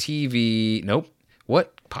 What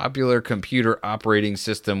popular computer operating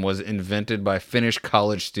system was invented by Finnish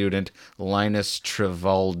college student Linus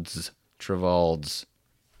Torvalds?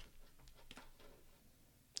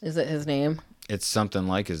 Is it his name? It's something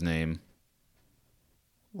like his name.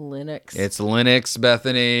 Linux. It's Linux,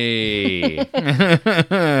 Bethany.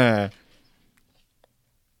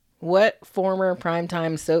 What former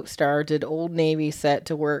primetime soap star did Old Navy set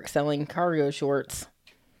to work selling cargo shorts?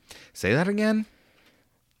 Say that again?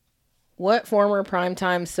 What former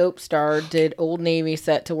primetime soap star did Old Navy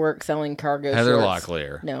set to work selling cargo Heather shorts?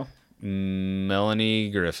 Locklear. No.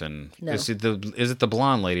 Melanie Griffin. No. Is it the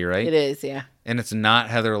blonde lady, right? It is, yeah. And it's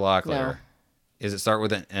not Heather Locklear. No. Does it start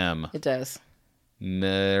with an M? It does.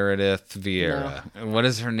 Meredith Vieira. What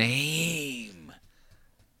is her name?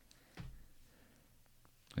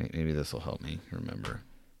 Wait, maybe this will help me remember.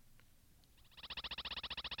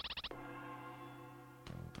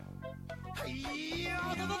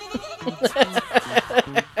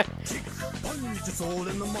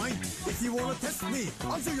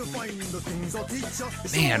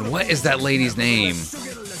 Man, what is that lady's name?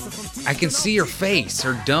 I can see her face,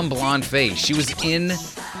 her dumb blonde face. She was in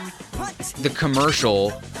the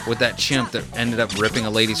commercial with that chimp that ended up ripping a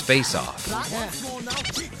lady's face off.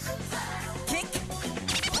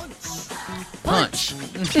 Punch.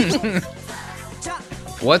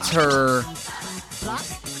 What's her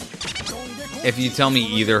If you tell me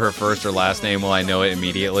either her first or last name, will I know it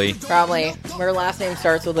immediately? Probably. Her last name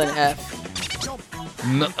starts with an F.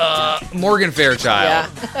 Morgan Fairchild.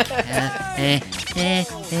 Yeah.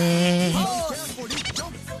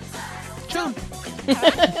 Jump.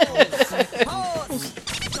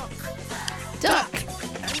 Duck.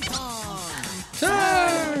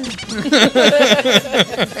 Turn.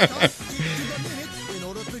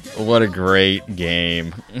 What a great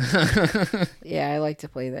game. Yeah, I like to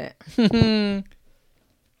play that.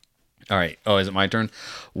 All right. Oh, is it my turn?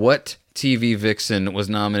 What TV vixen was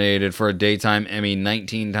nominated for a Daytime Emmy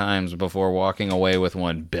 19 times before walking away with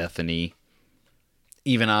one? Bethany.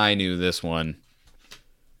 Even I knew this one.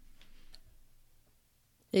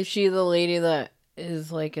 Is she the lady that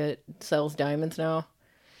is like sells diamonds now?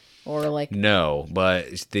 Or like No, but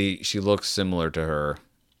she looks similar to her.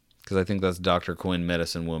 Because I think that's Dr. Quinn,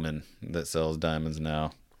 Medicine Woman, that sells diamonds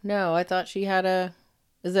now. No, I thought she had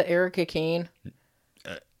is it Erica Kane?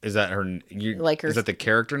 Is that her? Is that the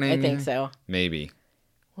character name? I think so. Maybe.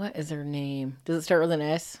 What is her name? Does it start with an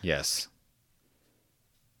S? Yes.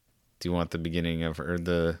 Do you want the beginning of her?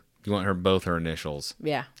 Do you want both her initials?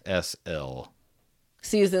 Yeah. SL.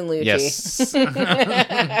 Susan Lucci. Yes.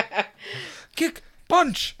 Kick,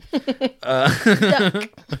 punch. Duck.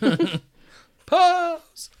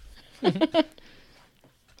 Pause.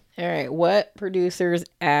 All right. What producers'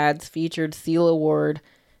 ads featured Seal Award,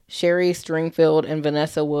 Sherry Stringfield, and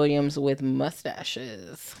Vanessa Williams with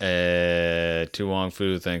mustaches? Tu Wong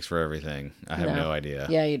Fu, thanks for everything. I have no idea.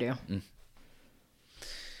 Yeah, you do.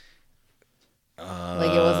 Like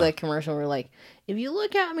it was a commercial where like, if you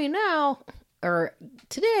look at me now, or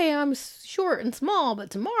today I'm short and small, but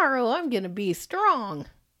tomorrow I'm going to be strong.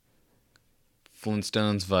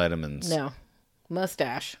 Flintstones vitamins. No.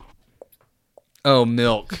 Mustache. Oh,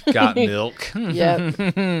 milk. Got milk. Yep.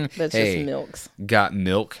 That's Hey. just milks. Got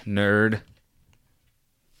milk, nerd.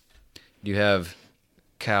 Do you have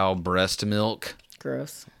cow breast milk?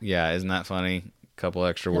 Gross. Yeah, isn't that funny? Couple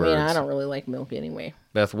extra I words. mean, I don't really like milk anyway.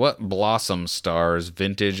 Beth, what Blossom stars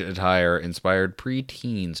vintage attire inspired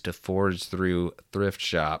preteens to forge through thrift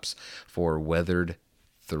shops for weathered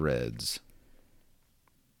threads?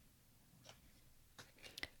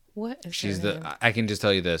 What is She's her name? I can just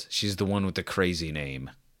tell you this. She's the one with the crazy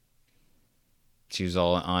name. She was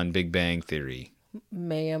all on Big Bang Theory.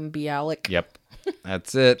 Mayim Bialik. Yep.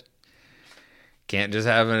 That's it. Can't just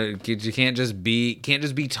can't just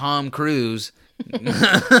be Tom Cruise. I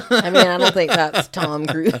mean, I don't think that's Tom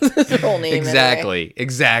Cruise's whole name. Exactly.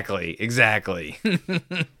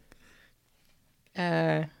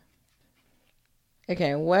 Anyway.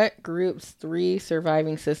 Okay, what group's 3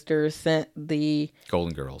 surviving sisters sent the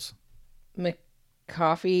Golden Girls.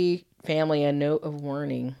 McCoffey family a note of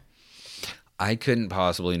warning? I couldn't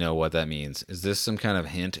possibly know what that means. Is this some kind of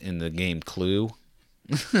hint in the game Clue?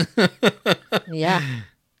 Yeah.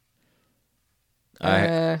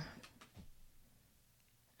 I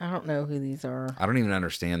don't know who these are. I don't even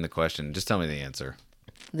understand the question. Just tell me the answer.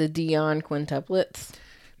 The Dion quintuplets.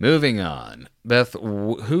 Moving on. Beth,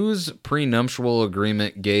 whose prenuptial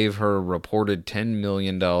agreement gave her reported $10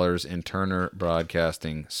 million in Turner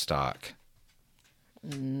Broadcasting stock?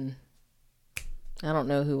 I don't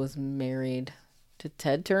know who was married to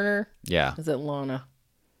Ted Turner. Yeah. Is it Lana?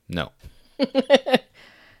 No.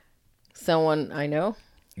 Someone I know?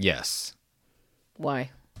 Yes. Why?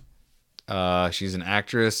 She's an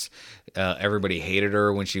actress. Everybody hated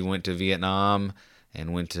her when she went to Vietnam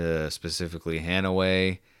and went to specifically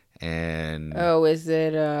Hanoi. And Oh, is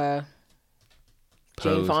it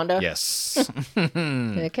Jane Fonda? Yes.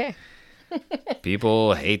 Okay.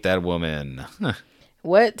 People hate that woman.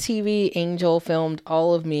 What TV angel filmed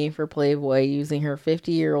All of Me for Playboy using her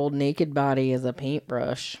 50-year-old naked body as a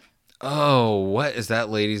paintbrush? Oh, what is that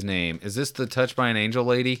lady's name? Is this the Touched by an Angel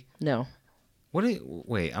lady? No.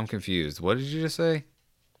 Wait, I'm confused. What did you just say?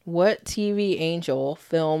 What TV angel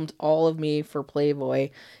filmed All of Me for Playboy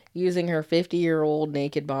using her 50-year-old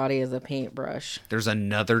naked body as a paintbrush? There's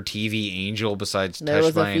another TV angel besides There Touched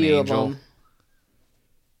was by a an few of Angel. them.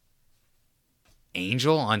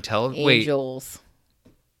 Angel on television? Wait. Angels.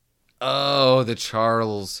 Oh, the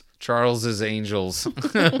Charles's Angels.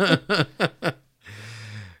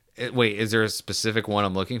 Wait, is there a specific one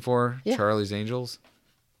I'm looking for? Yeah. Charlie's Angels?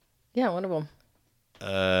 Yeah, one of them.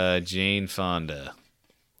 Jane Fonda.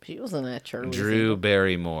 She was in that Charlie's Drew Angel.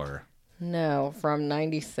 Barrymore. No, from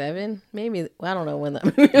 97? Maybe. I don't know when that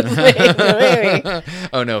movie was made. But maybe.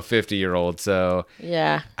 Oh, no, 50-year-old. So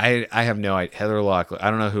Yeah. I have no idea. Heather Locklear. I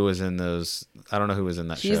don't know who was in those. I don't know who was in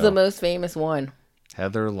that show. She's the most famous one.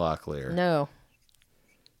 Heather Locklear. No.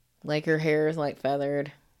 Like her hair is like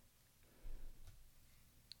feathered.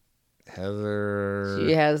 Heather.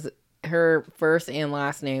 She has her first and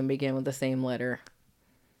last name begin with the same letter.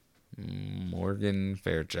 Morgan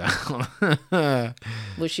Fairchild.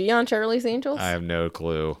 Was she on Charlie's Angels? I have no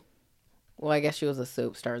clue. Well, I guess she was a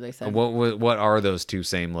soap star, they said. What are those two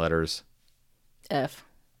same letters? F.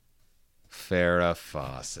 Farrah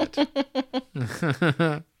Fawcett.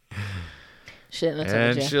 Shouldn't have told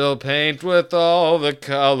And you. she'll paint with all the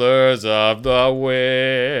colors of the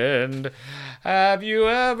wind. Have you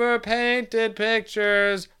ever painted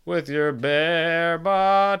pictures with your bare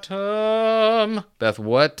bottom? Beth,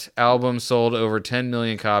 what album sold over 10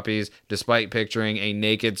 million copies despite picturing a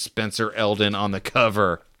naked Spencer Eldon on the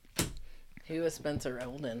cover? Who is Spencer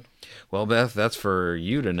Eldon? Well, Beth, that's for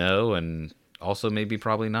you to know and also maybe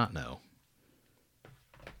probably not know.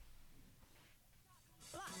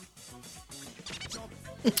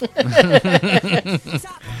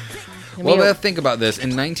 Well, Beth, think about this.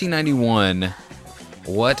 In 1991,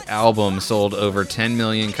 what album sold over 10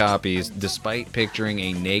 million copies despite picturing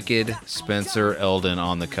a naked Spencer Eldon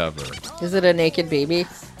on the cover? Is it a naked baby?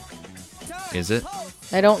 Is it?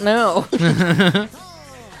 I don't know.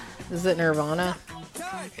 Is it Nirvana?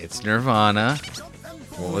 It's Nirvana.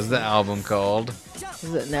 What was the album called?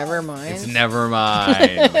 Is it Nevermind? It's Nevermind.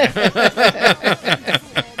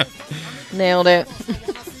 Nailed it.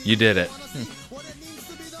 You did it.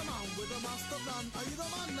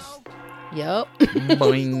 Yup.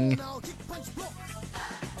 Boing.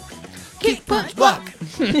 Kick, punch, block.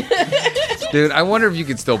 Dude, I wonder if you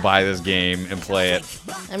could still buy this game and play it.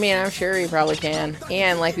 I mean, I'm sure you probably can.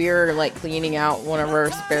 And like we were like cleaning out one of our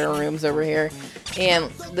spare rooms over here, and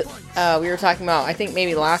we were talking about, I think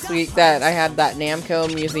maybe last week, that I had that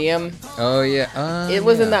Namco museum. Oh, yeah. It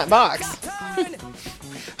was in that box.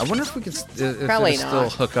 I wonder if we could if Probably it's not.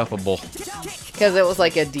 still hookupable. Because it was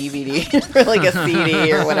like a DVD or like a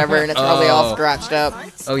CD or whatever, and it's probably all scratched up.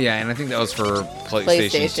 Oh, yeah, and I think that was for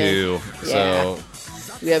PlayStation 2. Yeah. So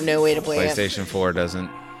We have no way to play PlayStation 4 doesn't.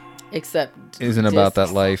 Isn't About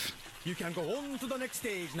that life. You can go on to the next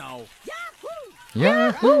stage now.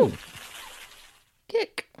 Yahoo!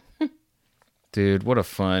 Kick. Dude, what a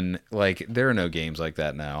fun... Like, there are no games like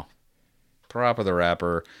that now. Parappa the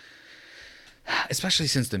Rapper. Especially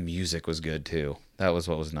since the music was good, too. That was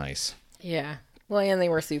what was nice. Yeah. Well, and they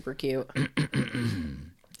were super cute.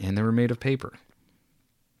 And they were made of paper.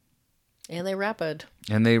 And they rapid.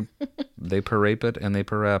 And they paraped and they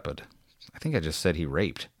paraped. I think I just said he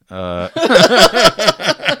raped. No?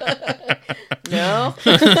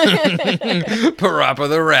 Parappa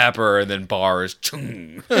the Rapper, and then bars.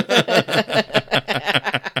 Chung.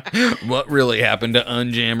 What really happened to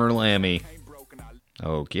Unjammer Lammy?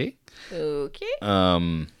 Okay. Okay.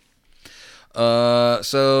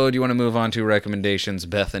 So do you want to move on to recommendations,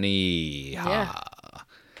 Bethany? Yeah.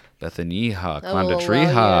 Bethany, ha, Oh, Quanda well, Tree,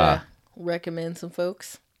 ha. recommend some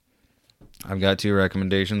folks. I've got 2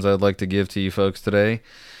 recommendations I'd like to give to you folks today.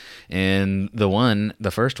 And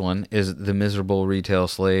the first one is the Miserable Retail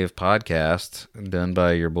Slave podcast, done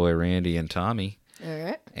by your boy Randy and Tommy. All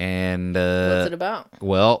right. And What's it about?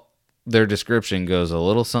 well, their description goes a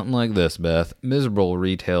little something like this, Beth. Miserable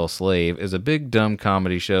Retail Slave is a big dumb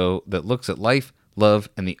comedy show that looks at life, love,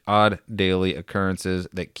 and the odd daily occurrences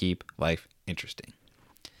that keep life interesting.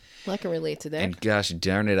 Well, I can relate to that. And gosh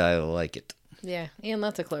darn it, I like it. Yeah, and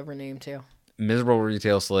that's a clever name too. Miserable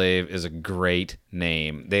Retail Slave is a great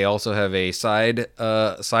name. They also have a side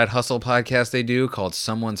hustle podcast they do called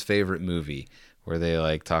Someone's Favorite Movie, where they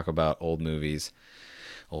like talk about old movies,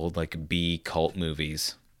 old like B cult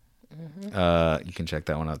movies. Mm-hmm. You can check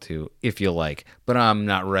that one out too if you like, but I'm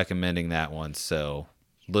not recommending that one, so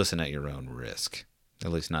listen at your own risk.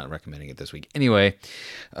 At least not recommending it this week. Anyway,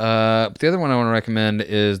 the other one I want to recommend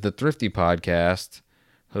is the Thrifty podcast,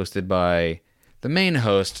 hosted by the main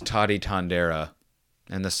host, Toddy Tondera,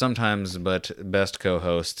 and the sometimes but best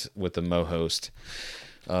co-host with the mo-host.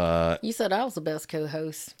 You said I was the best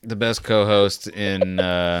co-host The best co-host in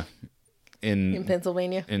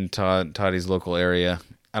Pennsylvania. in Toddy's local area.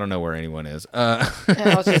 I don't know where anyone is. I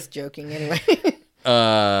was just joking anyway.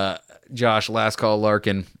 Josh, last call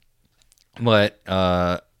Larkin. But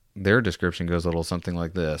their description goes a little something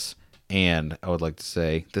like this. And I would like to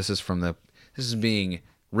say this is being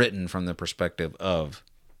written from the perspective of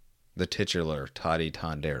the titular Toddy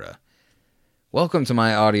Tondera. Welcome to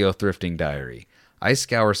my audio thrifting diary. I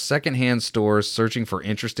scour secondhand stores searching for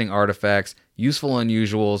interesting artifacts, useful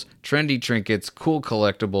unusuals, trendy trinkets, cool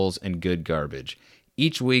collectibles, and good garbage.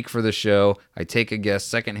 Each week for the show, I take a guest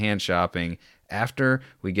secondhand shopping. After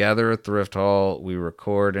we gather a thrift haul, we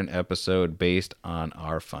record an episode based on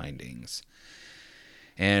our findings.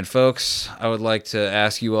 And folks, I would like to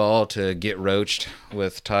ask you all to get roached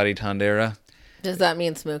with Toddy Tondera. Does that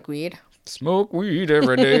mean smoke weed? Smoke weed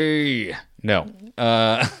every day. No.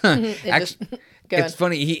 Actually, it's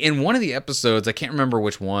funny. He in one of the episodes, I can't remember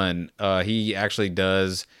which one, he actually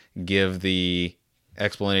does give the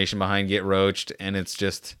explanation behind get roached, and it's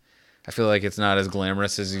just, I feel like it's not as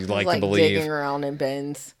glamorous as you'd like to believe. Digging around in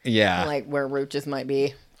bins. Yeah. Like where roaches might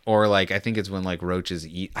be. Or like, I think it's when like roaches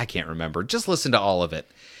eat. I can't remember. Just listen to all of it.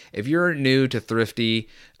 If you're new to Thrifty,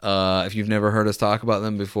 if you've never heard us talk about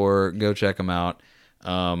them before, go check them out.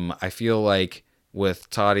 I feel like with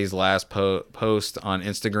Toddy's last post on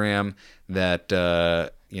Instagram that, they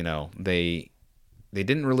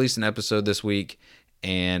didn't release an episode this week.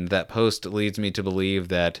 And that post leads me to believe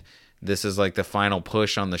that this is like the final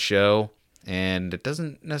push on the show. And it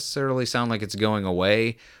doesn't necessarily sound like it's going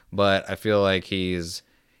away, but I feel like he's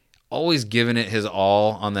always given it his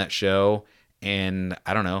all on that show. And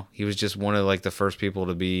I don't know, he was just one of like the first people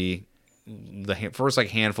to be the first like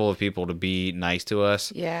handful of people to be nice to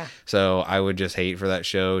us. Yeah. So I would just hate for that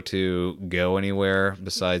show to go anywhere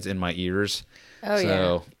besides in my ears. Oh,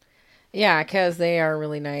 yeah. Yeah, because they are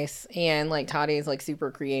really nice. And like Toddy is like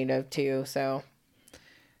super creative too. So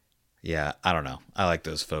yeah, I don't know. I like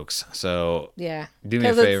those folks. So yeah, do me a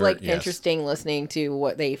favor. favor. It's like interesting listening to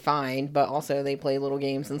what they find, but also they play little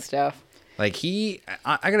games and stuff. Like I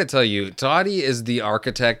gotta tell you, Toddy is the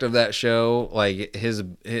architect of that show. Like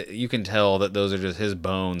you can tell that those are just his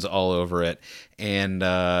bones all over it. And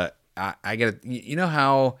I gotta, you know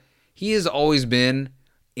how he has always been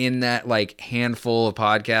in that like handful of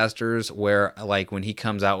podcasters where like when he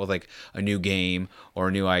comes out with like a new game or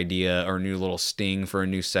a new idea or a new little sting for a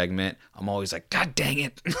new segment, I'm always like, God dang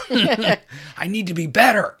it. I need to be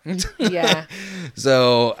better. Yeah.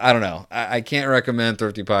 So I don't know. I can't recommend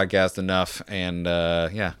Thrifty Podcast enough. And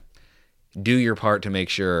do your part to make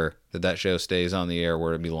sure that show stays on the air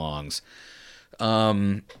where it belongs.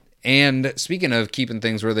 And speaking of keeping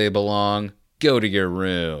things where they belong, go to your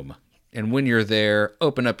room. And when you're there,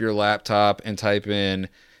 open up your laptop and type in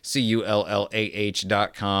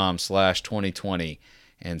cullah.com/2020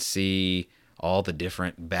 and see all the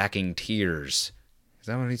different backing tiers. Is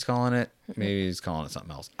that what he's calling it? Maybe he's calling it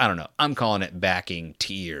something else. I don't know. I'm calling it backing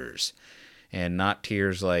tiers. And not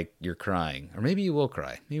tears like you're crying. Or maybe you will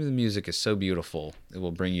cry. Maybe the music is so beautiful it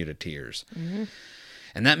will bring you to tears. Mm-hmm.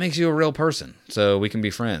 And that makes you a real person. So we can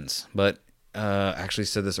be friends. But I actually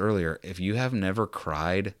said this earlier. If you have never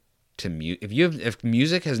cried to if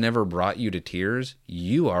music has never brought you to tears,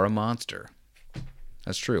 you are a monster.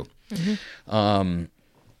 That's true. Mm-hmm.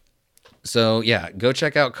 So yeah, go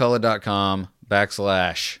check out cullah.com / I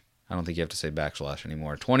don't think you have to say /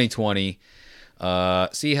 anymore. 2020.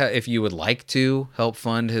 See how if you would like to help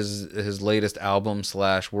fund his latest album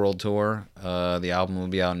 / world tour. The album will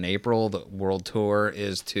be out in April. The world tour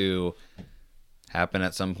is to happen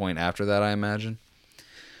at some point after that, I imagine.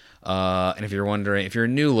 And if you're a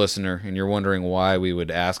new listener and you're wondering why we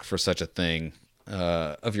would ask for such a thing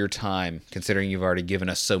of your time, considering you've already given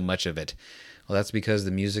us so much of it, well, that's because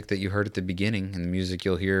the music that you heard at the beginning and the music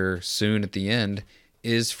you'll hear soon at the end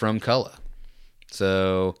is from Cullah.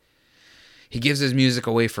 So he gives his music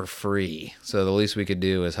away for free. So the least we could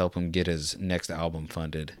do is help him get his next album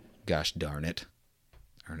funded. Gosh darn it.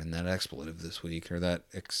 Earning that expletive this week, or that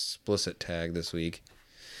explicit tag this week.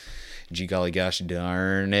 Gee golly gosh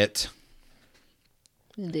darn it.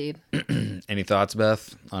 Indeed. Any thoughts,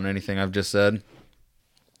 Beth, on anything I've just said?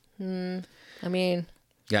 I mean...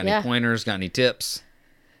 Got any pointers? Got any tips?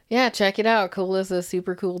 Yeah, check it out. Culah's a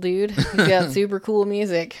super cool dude. He's got super cool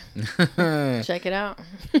music. Check it out.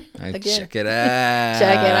 Check it out. Check it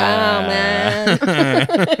out,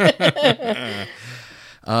 man.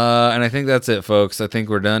 And I think that's it, folks. I think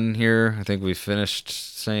we're done here. I think we finished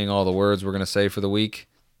saying all the words we're going to say for the week.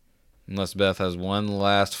 Unless Beth has one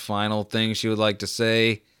last final thing she would like to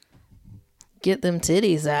say. Get them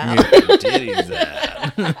titties out. Get them titties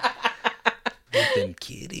out. Get them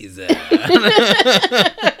kitties out.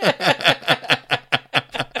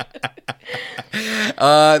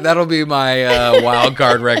 That'll be my wild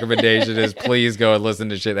card recommendation is please go and listen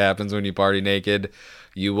to Shit Happens When You Party Naked.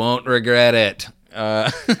 You won't regret it.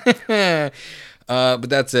 But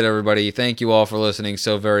that's it, everybody. Thank you all for listening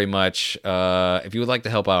so very much. If you would like to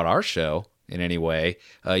help out our show in any way,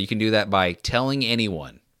 you can do that by telling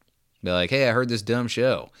anyone. Be like, hey, I heard this dumb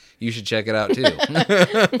show. You should check it out, too.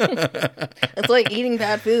 It's like eating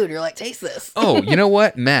bad food. You're like, taste this. Oh, you know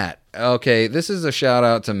what? Matt. Okay, this is a shout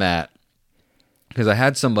out to Matt. Because I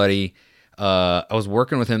had somebody, I was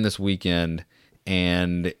working with him this weekend,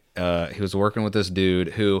 and he was working with this dude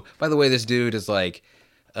who, by the way, this dude is like,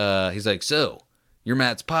 he's like, so, you're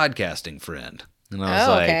Matt's podcasting friend. And I was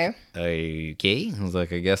like, okay. I was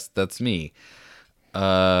like, I guess that's me.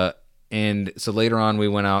 And so later on we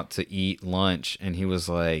went out to eat lunch, and he was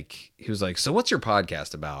like, so what's your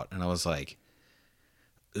podcast about? And I was like,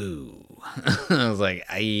 ooh. I was like,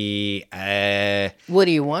 what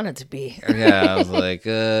do you want it to be? Yeah, I was like,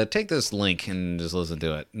 take this link and just listen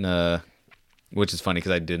to it. Which is funny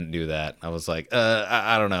because I didn't do that. I was like,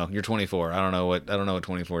 I don't know. You're 24. I don't know what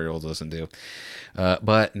 24-year-olds listen to.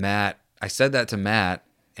 But Matt, I said that to Matt,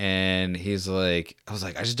 and he's like, I was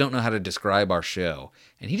like, I just don't know how to describe our show.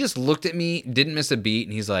 And he just looked at me, didn't miss a beat,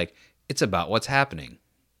 and he's like, it's about what's happening.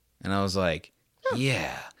 And I was like,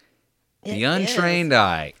 yeah. The untrained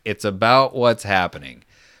eye. It's about what's happening.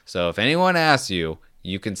 So if anyone asks you,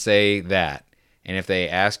 you can say that. And if they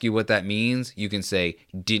ask you what that means, you can say,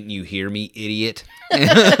 didn't you hear me, idiot?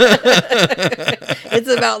 It's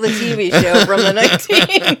about the TV show from the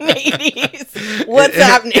 1980s. What's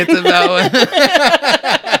happening? It's about...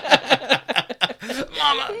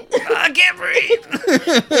 Mama, I can't breathe.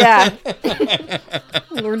 Yeah.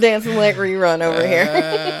 We're dancing like rerun over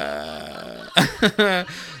here.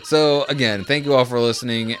 So, again, thank you all for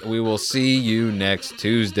listening. We will see you next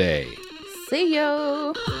Tuesday. See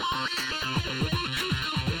ya.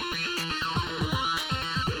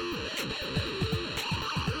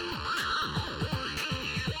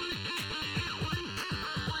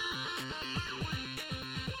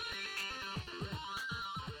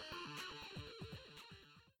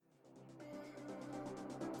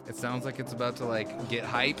 It sounds like it's about to, get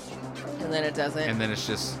hype. And then it doesn't. And then it's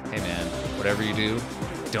just, hey, man, whatever you do,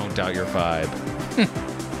 don't doubt your vibe.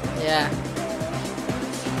 Yeah.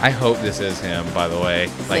 I hope this is him, by the way.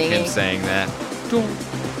 Singing. Him saying that. Don't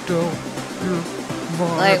doubt your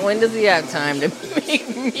vibe. When does he have time to make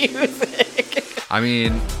music? I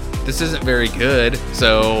mean, this isn't very good,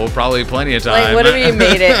 so probably plenty of time. What if he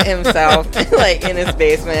made it himself, in his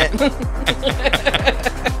basement?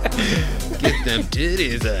 Get them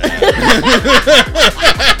titties out.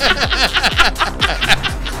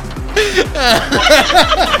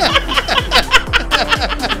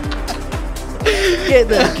 Get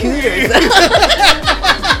them cooters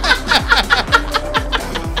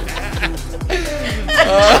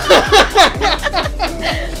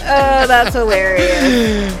Oh, that's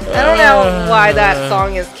hilarious. I don't know why that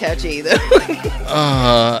song is catchy, though.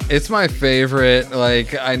 It's my favorite.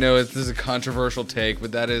 I know this is a controversial take,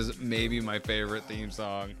 but that is maybe my favorite theme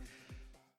song.